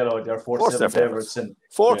favourites. They're 4-7 favourites.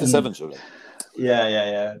 4-7, surely.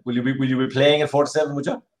 Yeah. Will you be playing at 4-7? Would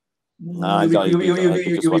you? No, you'll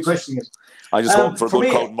be questioning it. I just hope for a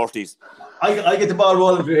good crowd, Murtys. I get the ball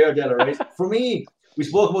rolling for you here, Della, right? For me, we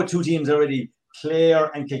spoke about 2 teams already. Clare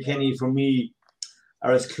and Kilkenny, for me,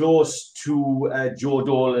 are as close to Joe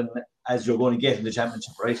Dolan as you're going to get in the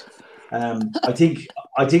championship, right? I think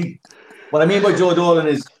what I mean by Joe Dolan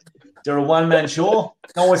is they're a one-man show.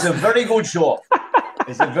 No, it's a very good show.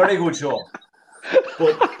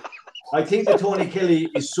 But I think that Tony Kelly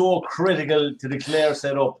is so critical to the Clare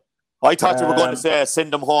setup. I thought you were going to say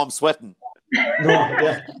send them home sweating. No,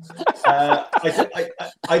 yeah.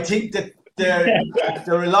 I think that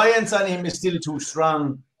the reliance on him is still too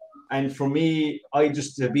strong. And for me, I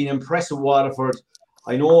just have been impressed with Waterford.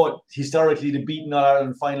 I know historically the beaten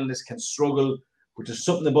All-Ireland finalists can struggle, but there's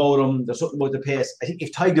something about them. There's something about the pace. I think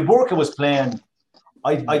if Ty de Burka was playing,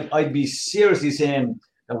 I'd be seriously saying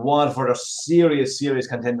that Waterford are serious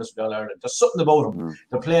contenders for All-Ireland. There's something about them.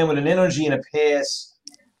 They're playing with an energy and a pace.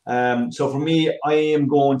 So for me, I am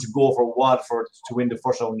going to go for Waterford to win the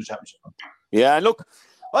first round of the championship. Yeah, look,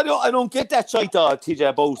 I don't get that shite TJ,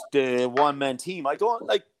 about the one-man team. I don't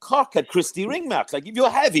like Cork had Christy Ringmark. If you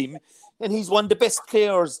have him, and he's one of the best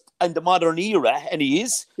players in the modern era, and he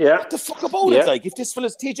is. Yeah. What the fuck about it? If this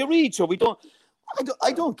fella's TJ Reid, so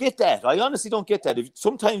I don't get that. I honestly don't get that.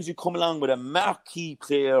 Sometimes you come along with a marquee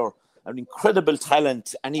player, an incredible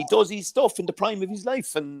talent, and he does his stuff in the prime of his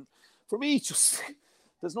life. And for me,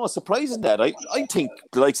 there's no surprise in that. I think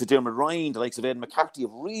the likes of Dermot Ryan, the likes of Ed McCarthy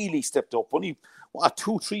have really stepped up. Only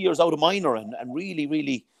 2-3 years out of minor, and really,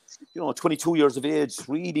 really, 22 years of age,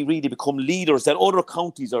 really, really become leaders that other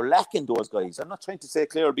counties are lacking those guys. I'm not trying to say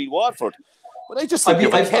Clare beat Waterford, but I just think you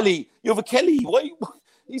have a Kelly. Why?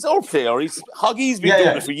 He's our player. Hoggy's been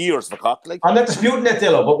doing it for years for Cork. I'm not disputing that,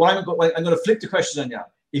 Dilla, but I'm going to flip the question on you.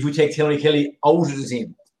 If we take Tony Kelly out of the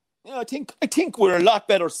team. Yeah, I think we're a lot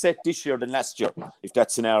better set this year than last year, if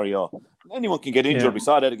that scenario. Anyone can get injured. Yeah. We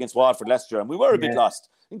saw that against Waterford last year, and we were a bit lost.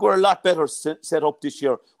 I think we're a lot better set up this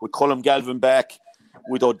year with Colm Galvin back,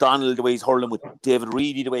 with O'Donnell the way he's hurling, with David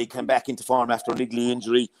Reedy the way he came back into form after a niggly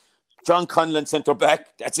injury. John Conlon centre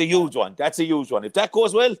back, that's a huge one. If that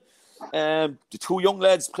goes well, the 2 young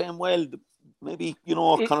lads playing well, maybe,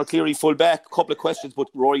 Conor Cleary full back, a couple of questions, but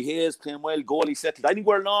Rory Hayes playing well, goalie settled. I think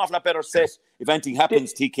we're an awful lot better set if anything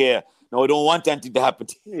happens, TK, No, I don't want anything to happen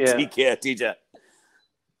to TK, TJ.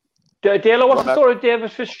 Dale, what's the story of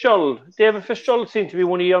David Fitzgerald? David Fitzgerald seemed to be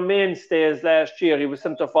one of your mainstays last year. He was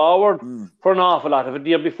centre forward for an awful lot of it. The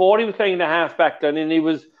year before, he was playing the half-back line, and he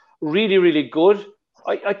was really, really good.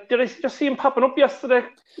 Did I just see him popping up yesterday?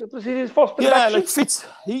 Was it his first bit of action? Like Fitz,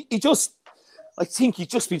 I think he's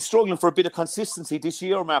just been struggling for a bit of consistency this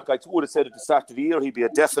year, Mark. I would have said at the start of the year he'd be a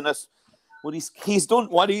definite. But he's done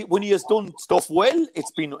when he has done stuff well,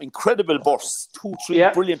 it's been incredible bursts,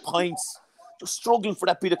 2-3 brilliant points. Just struggling for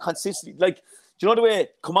that bit of consistency. Like, do you know the way?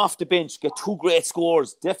 Come off the bench, get 2 great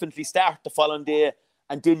scores, definitely start the following day,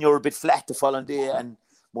 and then you're a bit flat the following day and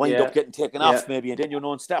wind up getting taken off maybe, and then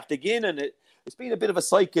and start again. And it's been a bit of a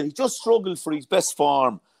cycle. He just struggled for his best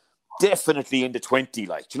form, definitely in the 20,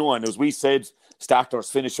 like, you know, and as we said,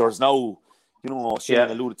 starters, finishers now, you know,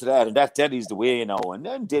 Shane alluded to that, and that is the way now. And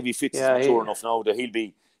then Davy Fitz is mature enough now that he'll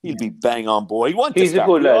be bang on board. He's a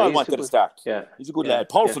good lad. He's a good lad.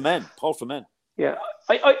 Powerful man. Yeah,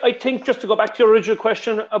 I think, just to go back to your original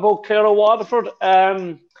question about Clare or Waterford,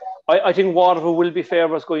 I think Waterford will be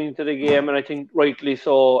favourites going into the game, and I think rightly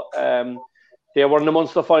so. They were in the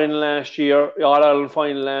Munster final last year, the All-Ireland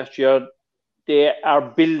final last year. They are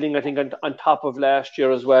building, I think, on top of last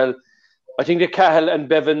year as well. I think that Cahill and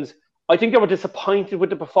Bevins, I think they were disappointed with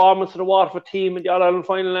the performance of the Waterford team in the All-Ireland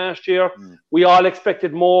final last year. We all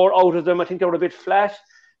expected more out of them. I think they were a bit flat.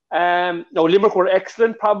 Now, Limerick were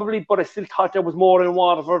excellent, probably, but I still thought there was more in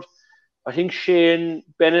Waterford. I think Shane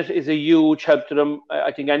Bennett is a huge help to them.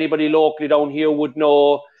 I think anybody locally down here would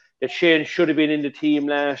know that Shane should have been in the team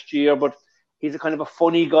last year, but he's a kind of a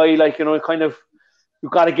funny guy, like, you know, kind of,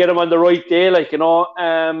 you've got to get him on the right day, like, you know.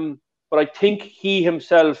 But I think he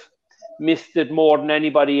himself missed it more than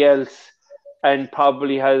anybody else, and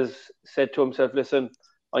probably has said to himself, listen,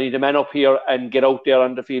 I need a man up here and get out there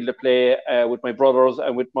on the field of play with my brothers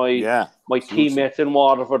and with my teammates in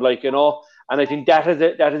Waterford, like, you know. And I think that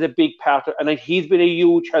is a big part of, and he's been a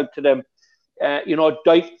huge help to them. You know,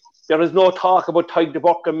 there is no talk about Tyke de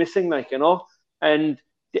Burke missing, like, you know, and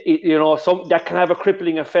you know, that can have a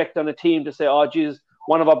crippling effect on a team to say, oh, geez,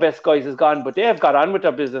 one of our best guys is gone, but they have got on with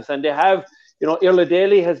their business, and they have. You know, Irla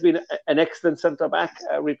Daly has been an excellent centre-back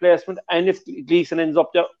replacement. And if Gleeson ends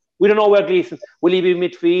up there, we don't know where Gleeson, will he be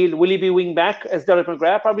midfield? Will he be wing-back? As Derek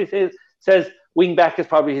McGrath probably says wing-back is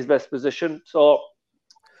probably his best position. So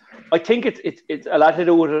I think it's a lot to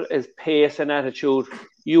do with it is pace and attitude.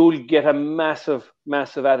 You'll get a massive,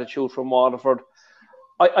 massive attitude from Waterford.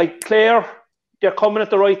 Clare, they're coming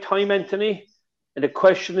at the right time, Anthony. And the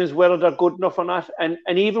question is whether they're good enough or not. And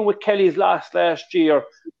even with Kelly's loss last year,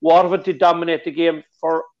 Waterford did dominate the game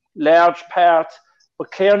for large parts,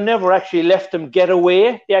 but Clare never actually left them get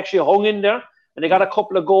away. They actually hung in there, and they got a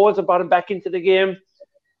couple of goals and brought them back into the game.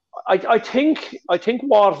 I think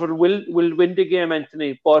Waterford will win the game,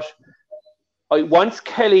 Anthony. But once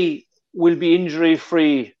Kelly will be injury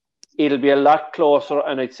free, it'll be a lot closer,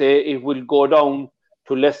 and I'd say it will go down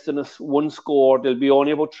to less than one score. There'll be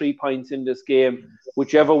only about 3 points in this game,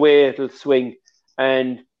 whichever way it'll swing.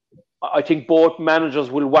 And I think both managers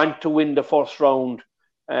will want to win the first round.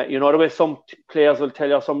 You know, the way some players will tell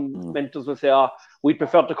you, some mentors will say, we'd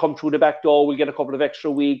prefer to come through the back door, we'll get a couple of extra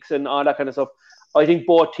weeks and all that kind of stuff. I think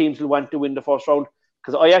both teams will want to win the first round,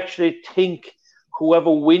 because I actually think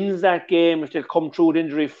whoever wins that game, if they'll come through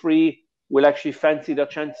injury-free, will actually fancy their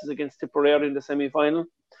chances against Tipperary in the semi-final.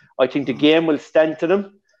 I think the game will stand to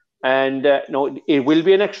them, and no, it will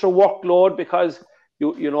be an extra workload, because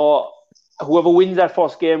you know, whoever wins that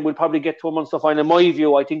first game will probably get to a Munster final. In my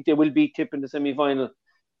view, I think they will beat Tip in the semi-final.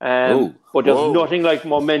 But there's nothing like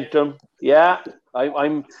momentum. Yeah,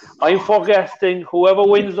 I'm forecasting whoever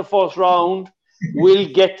wins the first round will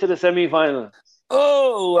get to the semi-final.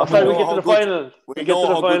 Oh, we get to the final. We know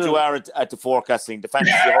how good you are at the forecasting. The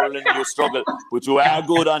fantasy hurling, you struggle, but you are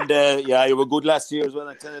good on the. Yeah, you were good last year as well.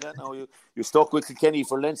 I tell you that now. You stuck with Kilkenny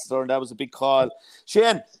for Leinster, and that was a big call.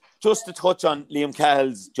 Shane, just to touch on Liam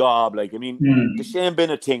Cahill's job, like, I mean, the Shane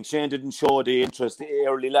Bennett thing. Shane didn't show the interest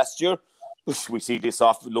early last year. We see this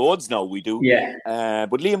off loads now. We do. Yeah.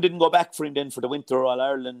 But Liam didn't go back for him then for the Winter All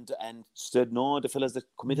Ireland, and said no. The fellas that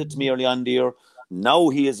committed to me early on there. Now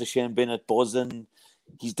he is a Shane Bennett buzzing.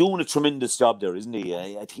 He's doing a tremendous job there, isn't he?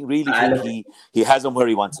 I think he has him where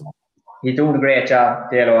he wants him. He's doing a great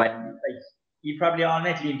job, Dalo. And you probably all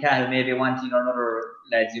met Liam Cahill maybe one thing or another,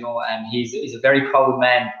 lads, you know, and he's a very proud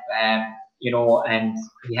man, you know, and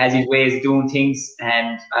he has his ways of doing things.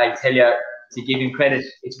 And I tell you, to give him credit,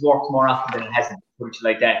 it's worked more often than it hasn't, put it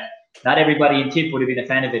like that. Not everybody in Tip would have been a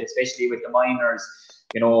fan of it, especially with the minors,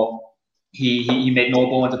 you know. He made no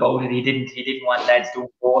bones about it. He didn't want lads doing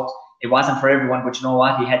both. it wasn't for everyone, but you know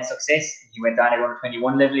what? He had success. He went on at under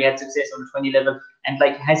 21 level. He had success under 20 level, and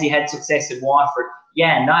like, has he had success at Waterford?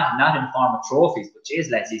 Yeah, not in form of trophies, but geez,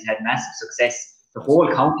 lads, he's had massive success. The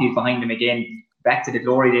whole county is behind him again, back to the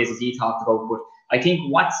glory days as he talked about. But I think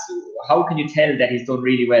how can you tell that he's done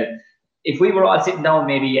really well? If we were all sitting down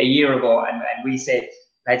maybe a year ago and we said,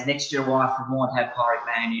 lads, next year Waterford won't have Pádraig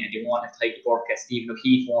Mahony and they won't have Tyke Burke, Stephen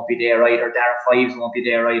O'Keefe won't be there either, Dara Fives won't be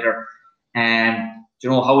there either. Do you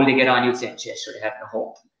know, how will they get on? You'd say, yes, sure, they have no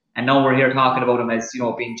hope. And now we're here talking about him as, you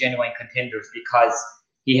know, being genuine contenders because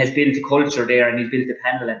he has built a culture there and he's built a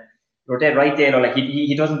panel. And you're dead right there, like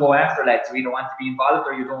he doesn't go after lads who either want to be involved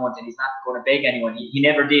or you don't, and he's not going to beg anyone. He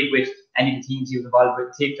never did with any of the teams he was involved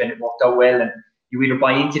with Tip, and it worked out well. And you either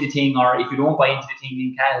buy into the thing, or if you don't buy into the thing,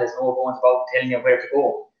 Liam Cahill has no bones about telling you where to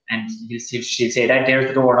go. And she'll say that there's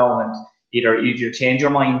the door now, and either change your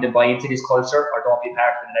mind and buy into this culture or don't be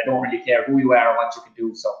part of it. And I don't really care who you are or what you can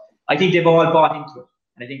do. So I think they've all bought into it,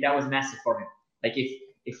 and I think that was massive for him. Like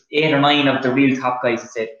if 8 or 9 of the real top guys had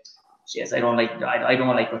said, yes, I don't like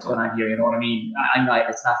what's going on here, you know what I mean?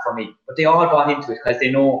 It's not for me. But they all bought into it because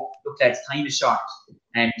they know, look, lads, time is short,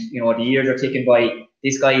 and you know the years are ticking by.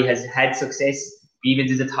 This guy has had success.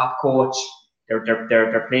 Evans is a top coach.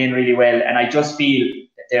 They're playing really well, and I just feel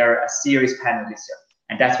that they're a serious panel this year,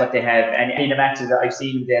 and that's what they have. And in the matches that I've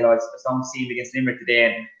seen them, I saw them against Limerick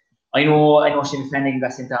today, and I know Seamus Flanagan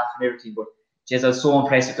got sent off and everything, but just I was so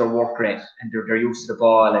impressed with their work rate and their use of the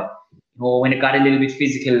ball. And you know, when it got a little bit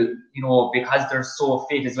physical, you know, because they're so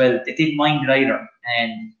fit as well, they didn't mind it either,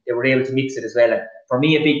 and they were able to mix it as well. And for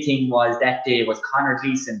me, a big thing was that day was Conor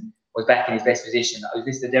Gleeson was back in his best position. I was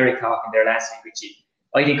listening to Derek talking there last week, Richie.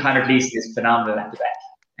 I think Conor Gleeson is phenomenal at the back.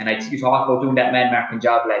 And you talk about doing that man-marking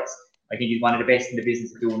job, lads. I think he's one of the best in the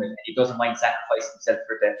business of doing it. And he doesn't mind sacrificing himself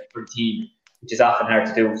for the team, which is often hard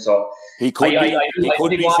to do. So he could be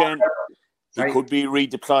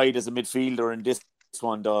redeployed as a midfielder in this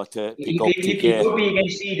one, though, to pick up TK. He could be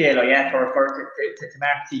against Seedale, to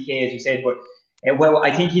mark TK, as you said. But well,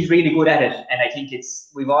 I think he's really good at it, and I think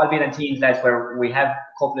we've all been on teams, lads, where we have a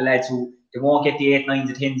couple of lads who they won't get the 8, 9s,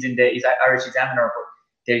 and 10s in the Irish Examiner, but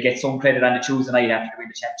they'll get some credit on the Tuesday night after they win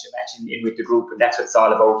the championship match in with the group, and that's what it's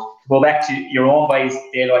all about. To go back to your own boys,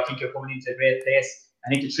 Dale, I think you're coming into a great place. I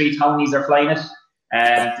think the 3 townies are flying it.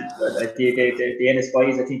 The Ennis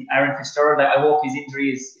boys, I think Aaron Fitzgerald, I hope his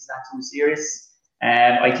injury is not too serious.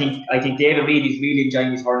 I think David Reid is really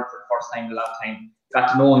enjoying his hurling for the first time in a long time.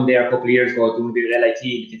 Got to know him there a couple of years ago, doing a bit of LIT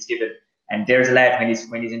in Fitzgibbon, and there's a lad when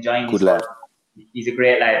he's enjoying his hurling. He's a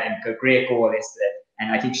great lad and a great goal yesterday.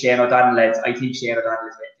 And I think Shane O'Donnell, lads, is ready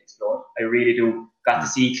to explode. I really do. Got to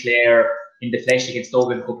see Clare in the flesh against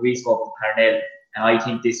Dublin a couple of weeks ago from Parnell, and I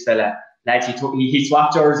think this fella, lads, he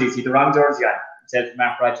swapped jerseys. He had the wrong jersey on himself and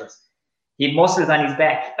Mark Rogers. He had muscles on his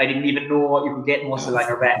back. I didn't even know you could get muscle on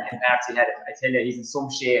your back, and Marty had it. I tell you, he's in some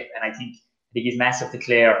shape, and I think he's massive to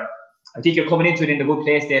Clare. I think you're coming into it in a good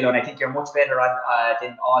place, Dale, and I think you're much better on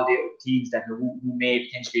than all the teams who may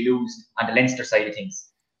potentially lose on the Leinster side of things.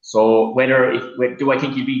 So do I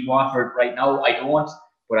think you beat Waterford right now? I don't,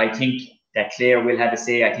 but I think that Clare will have a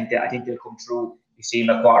say. I think they'll come through. You see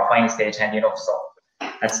them at quarter-final stage handy enough, so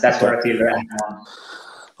that's where I feel they're at now.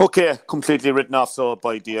 Okay, completely written off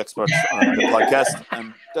by the experts on the podcast,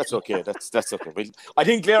 and that's okay. That's okay. I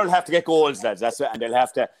think Clare will have to get goals, lads. That's it, and they'll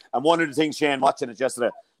have to. And one of the things, Shane, watching it yesterday,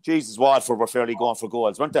 Jesus, Waterford were fairly going for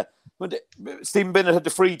goals, weren't they? When Stephen Bennett had the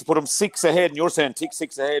free to put them 6 ahead, and you're saying take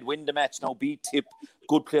 6 ahead, win the match, now beat Tip,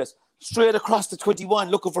 good place. Straight across the 21,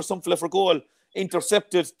 looking for some fella for goal,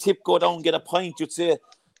 intercepted, Tip go down, get a point. You'd say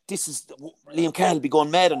this is Liam Cahill be going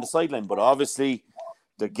mad on the sideline, but obviously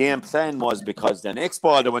the game plan was because the next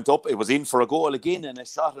ball that went up, it was in for a goal again, and a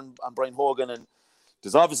shot on Brian Hogan, and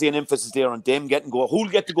there's obviously an emphasis there on them getting goals. Who'll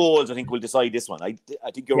get the goals, I think, will decide this one. I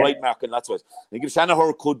think you're right, Mark, and that's what I think. If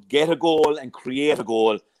Shanahan could get a goal and create a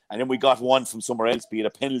goal, and then we got one from somewhere else, be it a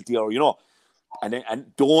penalty or,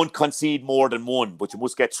 and don't concede more than 1, but you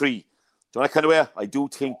must get 3. Do you know that kind of way? I do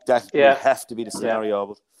think that will have to be the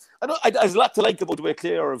scenario. But there's a lot to like about the way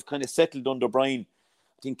Clare have kind of settled under Brian.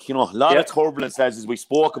 I think, a lot of turbulence, as we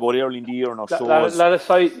spoke about early in the year on our shows.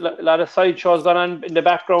 A lot of side shows going on in the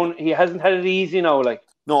background. He hasn't had it easy now, like.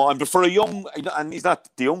 No, and for a young, and he's not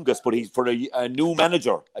the youngest, but he's for a new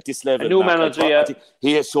manager at this level. I think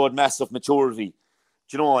he has showed massive maturity.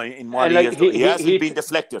 Do you know, in what he hasn't been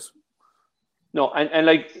deflected. No, and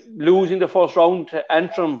like losing the first round to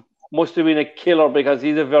Antrim must have been a killer because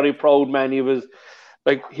he's a very proud man. He was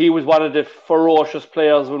one of the ferocious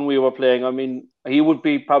players when we were playing. I mean, he would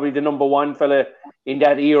be probably the number 1 fella in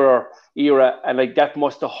that era, and like that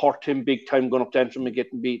must have hurt him big time going up to Antrim and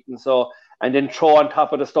getting beaten. So, and then throw on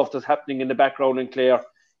top of the stuff that's happening in the background in Clare.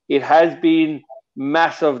 It has been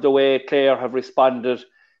massive the way Clare have responded.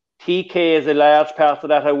 TK is a large part of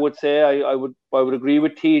that, I would say. I would agree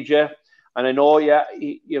with TJ. And I know,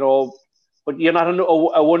 but you're not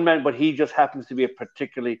a one man, but he just happens to be a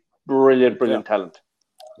particularly brilliant talent.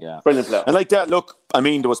 Yeah. Brilliant player. And like that, look, I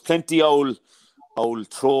mean, there was plenty old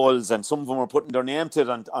trolls, and some of them were putting their name to it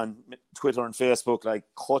on Twitter and Facebook, like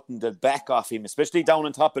cutting the back off him, especially down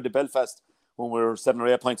on top of the Belfast when we were 7 or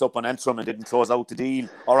 8 points up on Antrim and didn't close out the deal,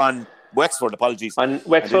 or on Wexford, apologies. On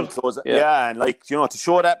Wexford? And like, to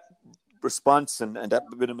show that response and that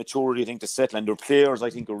bit of maturity, I think, to settle, and their players, I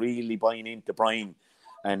think, are really buying into Brian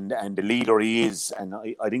and the leader he is, and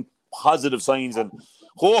I think positive signs, and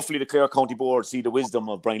hopefully the Clare County Board see the wisdom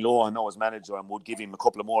of Brian Lohan now as manager and would give him a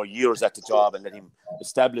couple of more years at the job and let him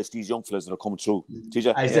establish these young fellas that are coming through.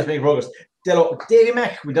 TJ? He's definitely progress. Davy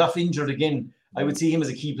Mack went off injured again. I would see him as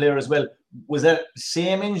a key player as well. Was that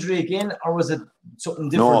same injury again, or was it something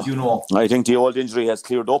different? No, I think the old injury has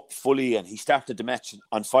cleared up fully, and he started the match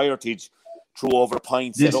on fire. Threw over a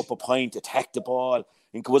point, set up a point, attacked the ball. I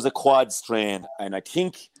think it was a quad strain, and I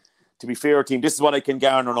think, to be fair to him, this is what I can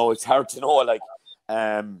garner now. It's hard to know. Like,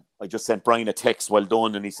 I just sent Brian a text, well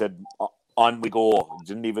done, and he said, on we go.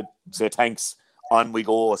 Didn't even say thanks. On we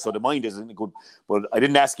go. So the mind isn't good. But I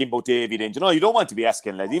didn't ask him about Davy then. You don't want to be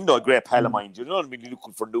asking, like, even though a great pal of mine, I'm really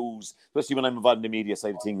looking for news, especially when I'm involved in the media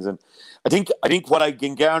side of things. And I think what I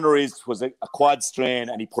can garner was a quad strain,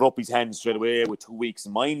 and he put up his hand straight away with 2 weeks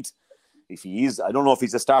in mind. If he is, I don't know if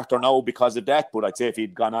he's a starter now because of that, but I'd say if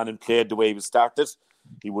he'd gone on and played the way he was started,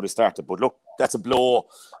 he would have started. But look, that's a blow.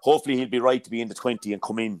 Hopefully he'll be right to be in the 20 and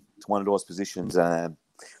come in to one of those positions. So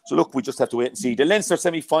look, we just have to wait and see. The Leinster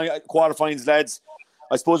quarterfinals, lads.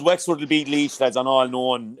 I suppose Wexford will beat Laois, lads, on all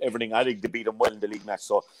knowing everything. I think they beat them well in the league match.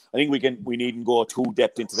 So I think we needn't go too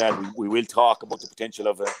depth into that. We will talk about the potential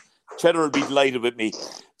of Cheddar will be delighted with me.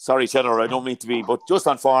 Sorry, Cheddar, I don't mean to be, but just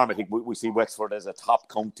on form, I think we see Wexford as a top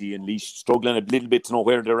county, and Laois struggling a little bit to know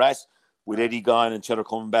where they're at, with Eddie gone and Cheddar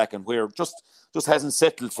coming back, and where just hasn't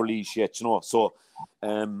settled for Laois yet, So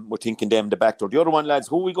we're thinking them the back door. The other one, lads,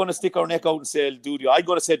 who are we going to stick our neck out and say, I'm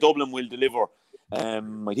going to say Dublin will deliver. I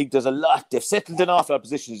think there's a lot. They've settled in off their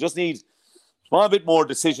positions. Just need a small bit more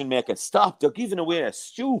decision making. Stop. They're giving away a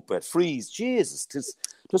stupid freeze. Jesus.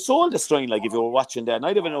 To soul destroying, like, if you were watching that. And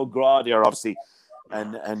I'd have an O'Gra there, obviously.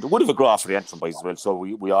 And would have a Gra for the Antrim boys as well. So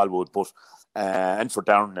we all would. But and for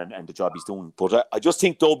Darren and the job he's doing. But I just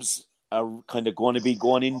think Dubs are kind of going to be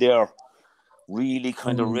going in there really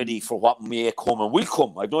kind of ready for what may come and will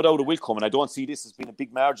come. I've no doubt it will come, and I don't see this as being a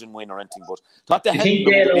big margin win or anything. But I think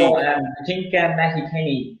Matty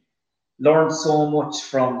Kenny learned so much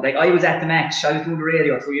from, like, I was at the match. I was doing the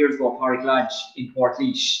radio 2 years ago at Pádraig Lodge in Port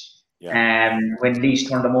Laois, when Laois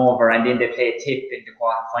turned them over, and then they played Tip in the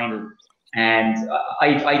quarter final. And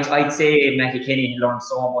I'd say Matty Kenny learned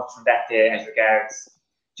so much from that day as regards,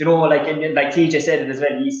 like TJ said it as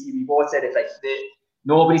well. We both said it, like,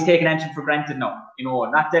 nobody's taking Antrim for granted now.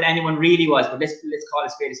 Not that anyone really was, but let's call a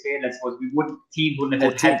spade a spade. I suppose teams wouldn't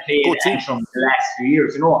have had played Antrim the last few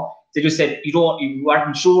years. They just said you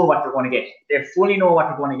weren't sure what they're going to get. They fully know what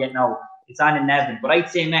they're going to get now. It's on in Navan. But I'd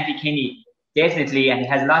say Matty Kenny definitely, and he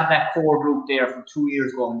has a lot of that core group there from 2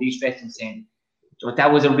 years ago when Laois Veterans saying. So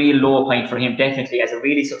that was a real low point for him, definitely, as a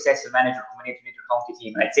really successful manager coming into an inter-county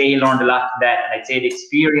team. And I'd say he learned a lot from that, and I'd say the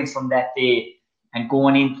experience from that day and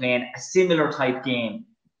going in playing a similar type game,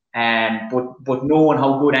 but knowing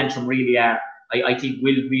how good Antrim really are, I think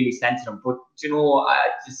will really stand to them. But just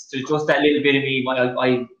that little bit of me,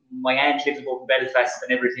 my aunt lives above in Belfast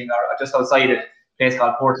and everything, or just outside a place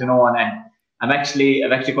called Portenoe, and I've actually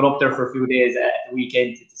gone up there for a few days at the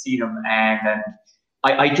weekend to see them, and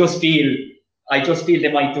I just feel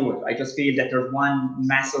they might do it. I just feel that there's one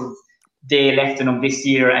massive day left in them this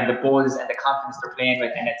year, and the buzz and the confidence they're playing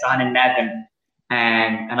with, and it's on in Navan.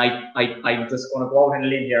 And I'm just going to go out on a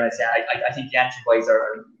limb here and say I think the Antrim boys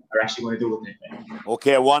are actually going to do it.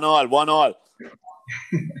 Okay, 1-1.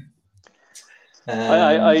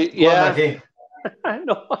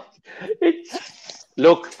 No,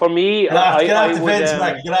 look, for me, get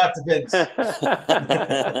off the fence.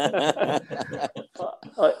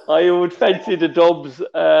 I would fancy the Dubs.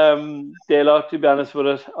 They'll have to be honest with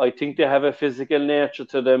it. I think they have a physical nature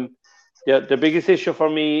to them. The biggest issue for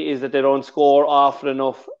me is that they don't score often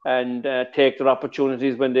enough and take their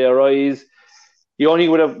opportunities when they arise. The only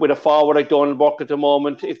with a forward like Donald Burke at the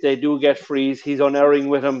moment, if they do get frees, he's unerring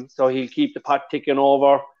with him, so he'll keep the pot ticking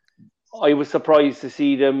over. I was surprised to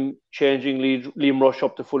see them changing Liam Rush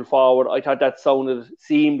up to full forward. I thought that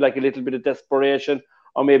seemed like a little bit of desperation,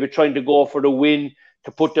 or maybe trying to go for the win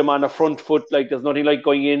to put them on the front foot. Like, there's nothing like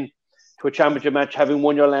going in to a championship match, having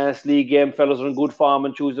won your last league game, fellas are in good form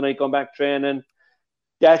on Tuesday night, come back training.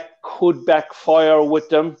 That could backfire with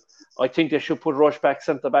them. I think they should put Rush back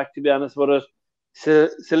centre back, to be honest with it.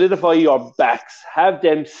 Solidify your backs, have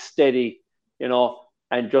them steady,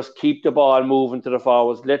 and just keep the ball moving to the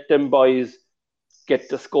forwards. Let them boys get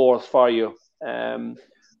the scores for you. I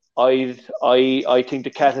think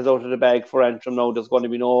the cat is out of the bag for Antrim now. There's going to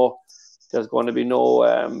be no, they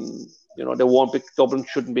won't be, Dublin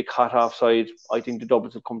shouldn't be caught offside. I think the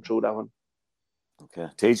Dublins will come through that one. Okay,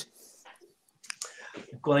 Tej?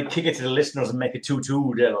 I'm going to kick it to the listeners and make it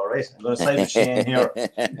 2-2, Del, all right? I'm going to side with Shane here.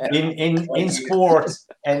 In sport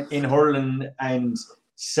and in hurling, and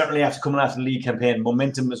certainly after coming after the league campaign,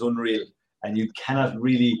 momentum is unreal, and you cannot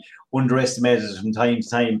really underestimate it from time to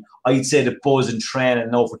time. I'd say the buzz and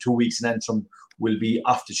training now for 2 weeks in Antrim will be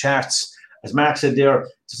off the charts. As Mark said there,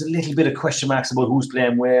 there's a little bit of question marks about who's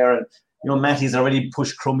playing where, and Matty's already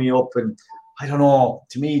pushed Crummy up, and I don't know.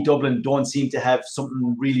 To me, Dublin don't seem to have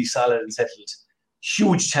something really solid and settled.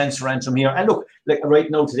 Huge chance for Antrim here. And look, like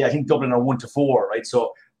right now today, I think Dublin are 1-4, right?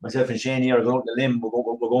 So myself and Shane here are going out the limb. We're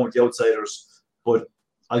going with the outsiders. But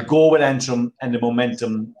I'll go with Antrim and the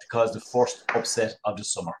momentum to cause the first upset of the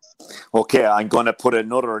summer. Okay, I'm going to put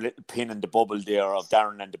another little pin in the bubble there of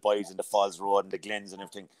Darren and the boys in the Falls Road and the Glens and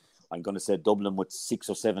everything. I'm going to say Dublin with 6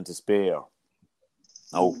 or 7 to spare.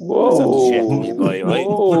 Oh, whoa. Boy, right?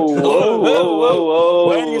 Whoa.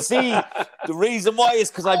 Well, you see, the reason why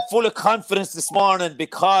is because I'm full of confidence this morning,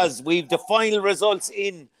 because we've the final results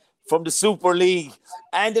in from the Super League.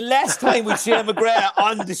 And the last time with Shane McGrath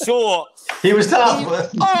on the show, he was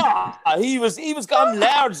tough. He was gone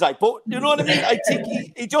large, like, but you know what I mean? I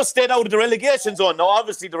think he just stayed out of the relegation zone. Now,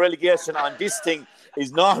 obviously, the relegation on this thing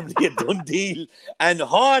is normally a done deal. And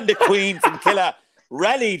Horn, the Queen from Killa,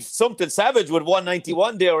 rallied something savage with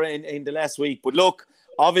 191 there in the last week. But look,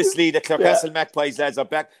 obviously the Clarecastle Magpies lads are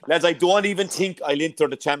back. Lads, I don't even think I'll enter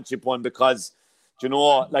the championship one because,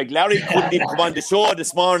 like Larry couldn't even come on the show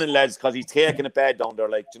this morning, lads, because he's taking it bad down there.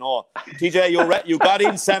 Like, TJ, you got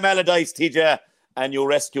in Sam Allardyce, TJ, and you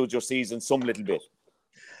rescued your season some little bit.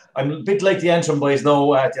 I'm a bit like the Antrim boys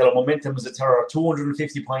now. Momentum is a terror.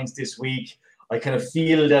 250 points this week. I kind of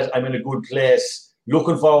feel that I'm in a good place.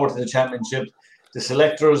 Looking forward to the championship. The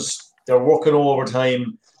selectors, they're working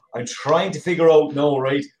overtime. I'm trying to figure out now,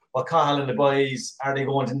 right, what Cahill and the boys, are they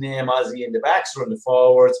going to name Ozzy in the backs or in the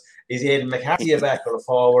forwards? Is Aidan McCarthy a back or a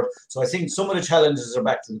forward? So I think some of the challenges are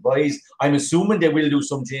back to the boys. I'm assuming they will do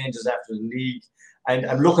some changes after the league. And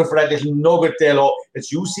I'm looking for that little nugget, Delo,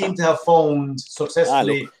 that you seem to have found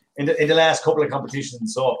successfully in the last couple of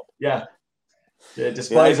competitions. So, yeah, the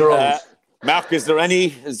spies are out. Mark, is there any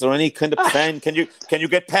kind of plan? Can you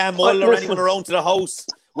get Pam Mull or anyone around to the house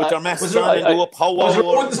with their masks on and do a powwow? Was there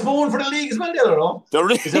one spoon for the league as well, Dale, or no? There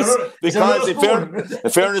is, because in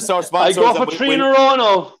fairness to our sponsors, I go for 3 in a row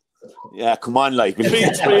now. Yeah, come on, like 3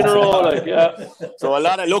 in a row, like, yeah. So a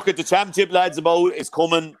lot of look at the championship, lads. It's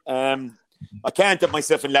coming. I can't get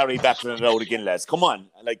myself and Larry battling it out again, lads. Come on,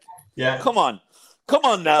 like, come on. Come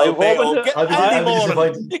on now, Mayo. Get Andy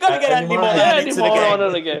Moore. You got to get Andy Moore into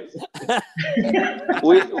the game.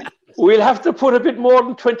 We'll have to put a bit more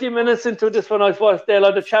than 20 minutes into this one, I suppose, Dale,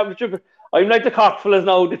 on the championship. I'm like the cockfellas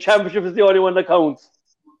now. The championship is the only one that counts.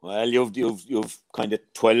 Well, you've kind of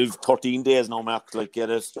 12, 13 days now, Mark. Like, get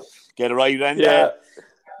it right. And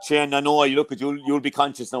Shane, I know you'll be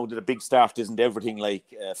conscious now that a big start isn't everything, like,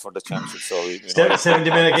 for the championship. So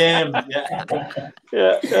 70-minute game.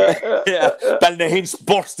 Yeah. Ballynahinch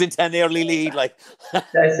burst into an early lead, like.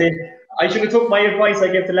 That's it. I should have took my advice I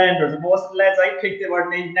gave to Landers. And most of the lads I picked, they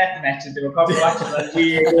weren't even at the matches. They were probably watching on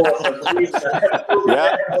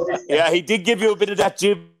Yeah, he did give you a bit of that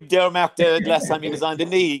jib there, Mark, the last time he was on,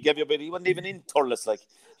 didn't he? He gave you a bit. He wasn't even in Thurles, like.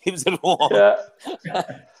 He was at home. Yeah.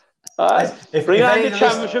 Bring on the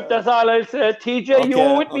championship, that's all I'll say. TJ, you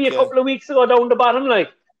were with me a couple of weeks ago down the bottom, like.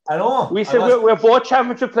 I know. We said we're both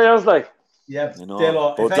championship players, like. Yeah, I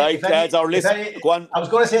know. But lads, our list. Go on. I was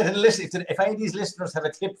going to say to the list, if any of these listeners have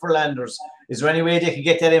a tip for Landers, is there any way they can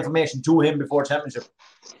get that information to him before championship?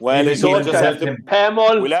 Well, he'll just have to.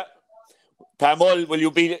 Pamol, will you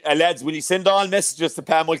be lads? Will you send all messages to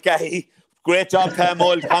Pamol Cahy? Great job,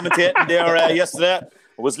 Pamol, commentating there yesterday.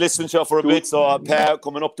 I was listening to her for a bit, so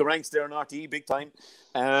coming up the ranks there in RTE big time.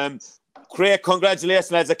 Great,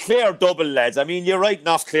 congratulations, lads. A Clare double, lads. I mean, you're writing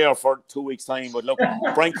off Clare for 2 weeks' time, but look,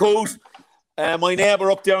 Brian Coote, my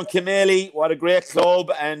neighbour up there in Kimmaley, what a great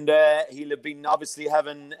club, and he'll have been obviously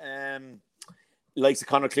having likes of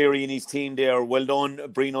Conor Cleary in his team there. Well done,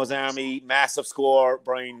 Brino's Army, massive score,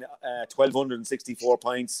 Brian, 1,264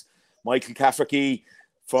 points. Michael Cafferkey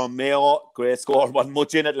from Mayo, great score. Wasn't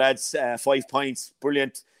much in it, lads. 5 points,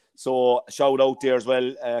 brilliant. So shout out there as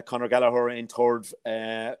well. Conor Gallagher in third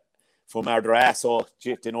from Ardara. So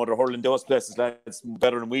they know they're hurling those places, lads,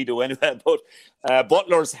 better than we do anyway. But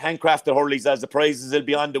Butler's handcrafted hurleys, as the prizes will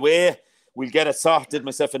be on the way. We'll get it sorted,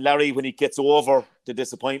 myself and Larry, when he gets over the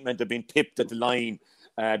disappointment of being pipped at the line.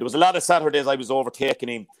 There was a lot of Saturdays I was overtaking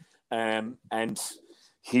him, and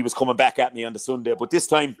he was coming back at me on the Sunday. But this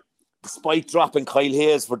time, despite dropping Kyle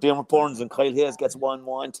Hayes for Dermot Burns, and Kyle Hayes gets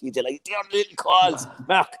 1-1, TJ, like, they're the little calls,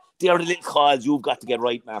 Mark. They're the little calls you've got to get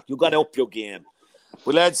right, Mark. You've got to up your game.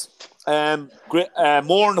 But lads,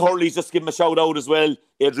 Moran Hurley's, just give him a shout out as well.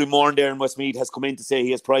 Adrian Moran there in Westmeath has come in to say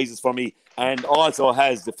he has prizes for me, and also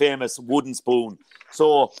has the famous wooden spoon.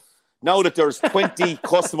 So now that there's 20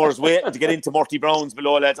 customers waiting to get into Murty Brown's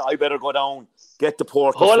below, lads, I better go down, get the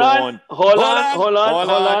pork. Hold on. What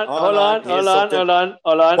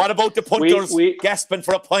about the punters gasping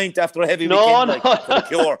for a pint after a heavy weekend? For the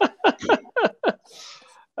cure?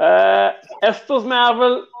 Esther's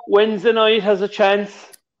Marvel Wednesday night has a chance.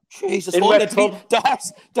 Jesus, the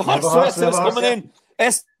horse is coming in.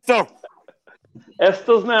 Esther's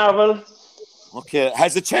Marvel. Okay,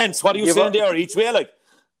 has a chance. What are you saying there? Each way, like?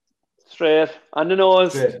 Straight on the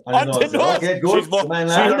nose. On the nose. Okay, good. She's more than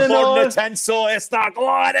a chance. So Esther, go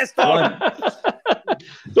on, Esther.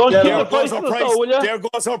 There goes her price. There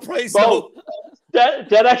goes her price.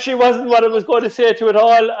 That actually wasn't what I was going to say to it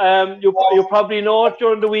all. You probably know it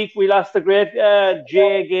during the week. We lost the great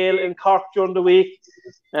Jay Gale in Cork during the week.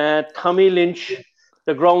 Tommy Lynch,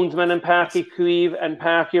 the groundsman in Parky Cueve and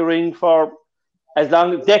Parky Ring for as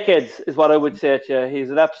long decades is what I would say to you. He's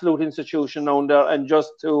an absolute institution down there. And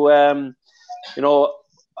just to,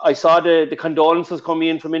 I saw the condolences coming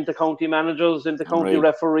in from inter-county managers, inter-county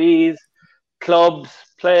referees, clubs,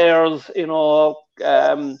 players,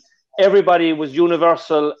 everybody was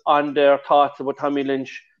universal on their thoughts about Tommy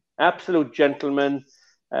Lynch. Absolute gentleman,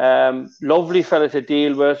 lovely fella to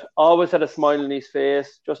deal with, always had a smile on his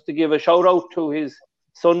face. Just to give a shout out to his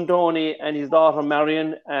son Tony and his daughter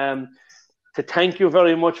Marion, to thank you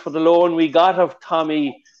very much for the loan we got of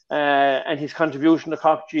Tommy and his contribution to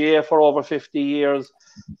Cork GA for over 50 years.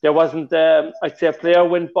 There wasn't, I'd say, a player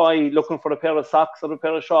went by looking for a pair of socks or a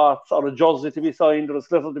pair of shorts or a jersey to be signed or a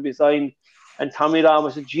slipper to be signed. And Tommy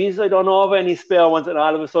Lam said, geez, I don't know of any spare ones. And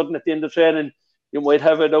all of a sudden, at the end of training, you might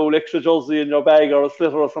have an old extra jersey in your bag or a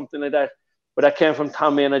slipper or something like that. But that came from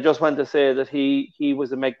Tommy. And I just want to say that he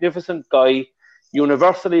was a magnificent guy,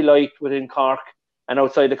 universally liked within Cork and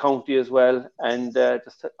outside the county as well. And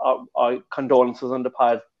just our condolences on the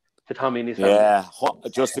pod to Tommy and his family. Yeah,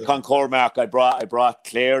 just to concur, Mark, I brought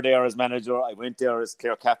Claire there as manager. I went there as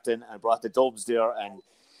Clare captain. I brought the Dubs there. And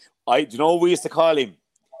we used to call him?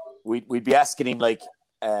 We'd be asking him, like,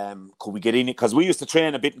 could we get in it? Because we used to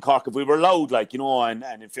train a bit in Cork if we were allowed, like, and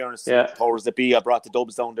in fairness to the powers that be, I brought the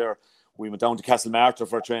Dubs down there. We went down to Castlemartyr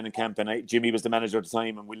for a training camp, and Jimmy was the manager at the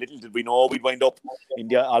time, and little did we know we'd wind up in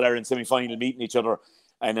the All-Ireland semi-final meeting each other.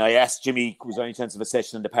 And I asked Jimmy, was there any chance of a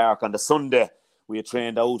session in the park on the Sunday? We had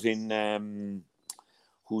trained out in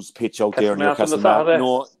whose pitch out there near Castlemartyr?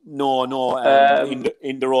 No,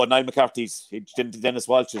 in the road, Niall McCarthy's, Dennis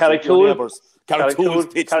Walsh's, Carrigtwood's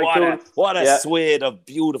pitch. What a swathe of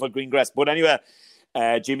beautiful green grass. But anyway,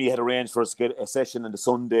 Jimmy had arranged for us to get a session on the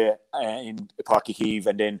Sunday in Páirc Uí Chaoimh,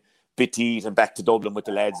 and then bit to eat and back to Dublin with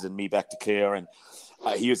the lads and me back to Clare. And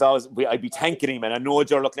he was always, I'd be thanking him, and I know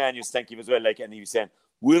Ger Lucknan used to thank him as well, like, and he was saying,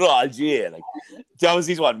 we're all GA, like, that was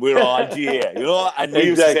his one, we're all GA, and he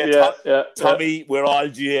used to say, Tommy, we're all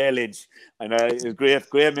GA, Lynch. And it was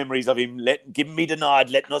great memories of him giving me the nod,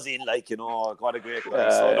 letting us in, like, what a great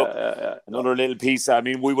guy. Another little piece. I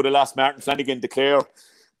mean, we would have lost Martin Flanagan, the Clare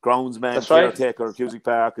groundsman, caretaker of Cusick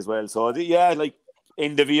Park as well. So, like,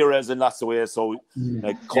 in the Viras in lots of ways. So,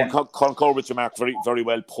 concur with you, Mark, very, very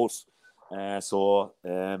well put.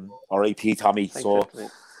 R.I.P. Tommy. So,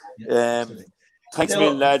 thanks a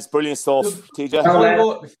million, lads. Brilliant stuff,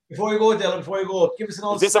 TJ. Before you go, Dylan, give us an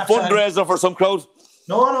old. Is this a fundraiser for some crowd?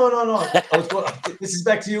 No. This is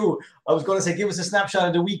back to you. I was going to say, give us a snapshot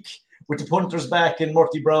of the week with the punters back in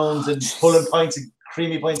Murty Brown's and pulling pints and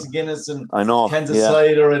creamy pints of Guinness and Kansas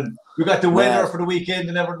cider, and we got the winner for the weekend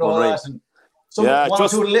and never know that. And so one or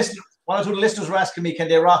two of the listeners were asking me, can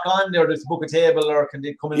they rock on there to book a table, or can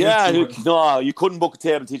they come in? You couldn't book a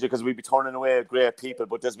table, teacher, because we'd be turning away great people.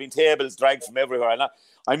 But there's been tables dragged from everywhere, and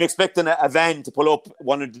I'm expecting a van to pull up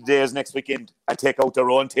one of the days next weekend and take out their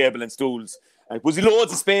own table and stools. And it was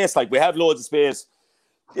loads of space, like we have loads of space.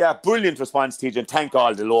 Yeah, brilliant response, TJ, and thank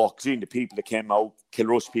all the the people that came out,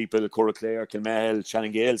 Kilrush people, Curraclare, Kilmahel,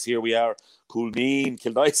 Shannon Gales, here we are, Coolmean,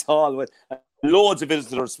 Kildice Hall, loads of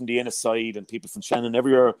visitors from the inner side and people from Shannon,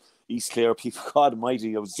 everywhere, East Clare, people, God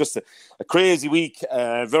almighty, it was just a crazy week,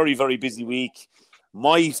 very, very busy week.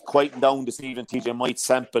 Might quieten down this evening, TJ, might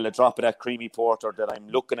sample a drop of that creamy porter that I'm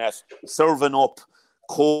looking at, serving up,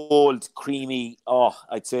 cold, creamy,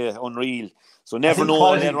 I'd say unreal. So never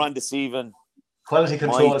know later on this evening. Quality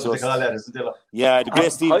control is what they call that, isn't it? Yeah, the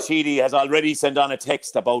great Steve Sheedy has already sent on a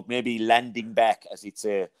text about maybe landing back, as he'd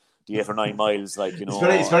say, the 8 or 9 miles.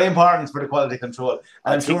 It's very important for the quality control.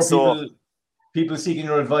 And I'm sure people seeking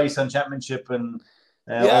your advice on championship and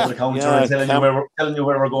over the counter and telling you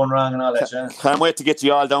where we're going wrong and all that. Can't wait to get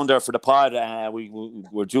you all down there for the pod.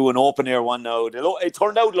 We're due an open air one now. It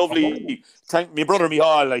turned out lovely. Thank my brother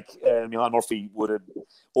Michal, Michal Murphy would have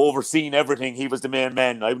overseen everything. He was the main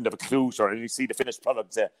man. I wouldn't have a clue. Sure, you see the finished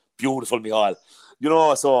product. Beautiful, Michal.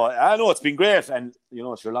 So I know it's been great, and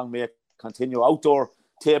sure, long may it continue. Outdoor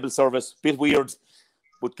table service, bit weird.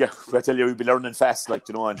 But I tell you, you'll be learning fast, and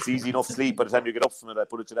it's easy enough sleep by the time you get up from it. I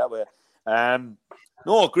put it to that way.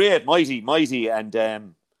 No, great, mighty, and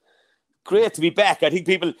great to be back. I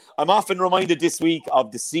think I'm often reminded this week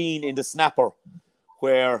of the scene in The Snapper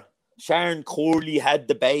where Sharon Corley had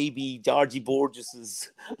the baby, Georgie Burgess's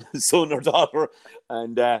son or daughter,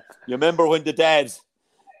 and you remember when the dad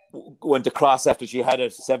went across after she had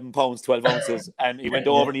it, 7 pounds, 12 ounces, and he went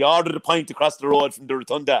over and he ordered a pint across the road from the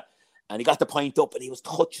rotunda. And he got the pint up and he was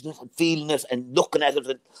touching it and feeling it and looking at it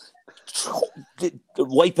and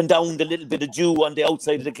wiping down the little bit of dew on the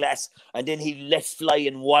outside of the glass. And then he let fly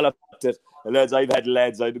and walloped it. And I had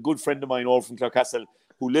a good friend of mine over from Clarecastle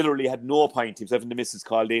who literally had no pint. He was having the missus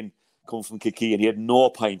called in, come from Kilkee, and he had no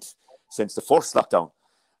pint since the first lockdown.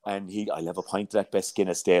 And I'll have a pint of that best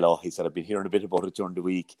Guinness Dale. He said, I've been hearing a bit about it during the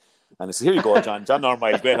week. And I said, here you go, John. John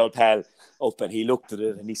Normal, great old pal, up, and he looked at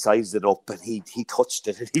it and he sized it up and he touched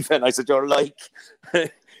it. And I said, you're like,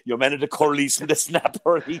 you're men of the Curlies from The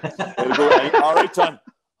Snapper. All right, John.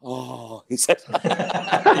 Oh, he said, so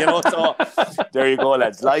there you go,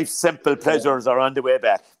 lads. Life's simple pleasures are on the way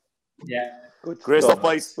back. Yeah. Good. Great stuff,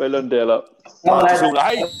 boys. Well done, Dale.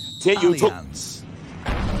 Allianz.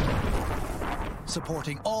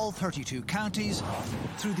 Supporting all 32 counties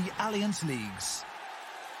through the Allianz Leagues.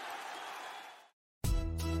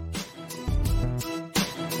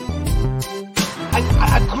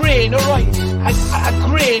 A grain of rice, a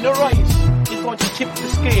grain of rice is going to tip the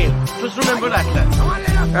scale. Just remember that,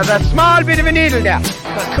 lad. There's a small bit of a needle there.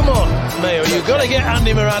 Now, come on, Mayo, you've got to get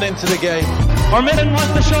Andy Moran into the game. Our mission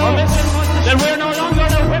wants to show that we're no longer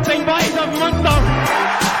the whipping boys of Munster.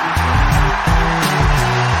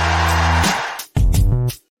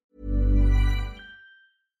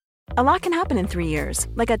 A lot can happen in 3 years,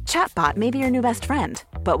 like a chatbot may be your new best friend.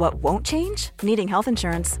 But what won't change? Needing health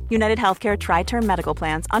insurance. United Healthcare Tri-Term Medical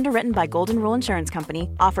Plans, underwritten by Golden Rule Insurance Company,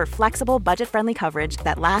 offer flexible, budget-friendly coverage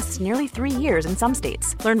that lasts nearly 3 years in some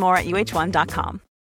states. Learn more at uh1.com.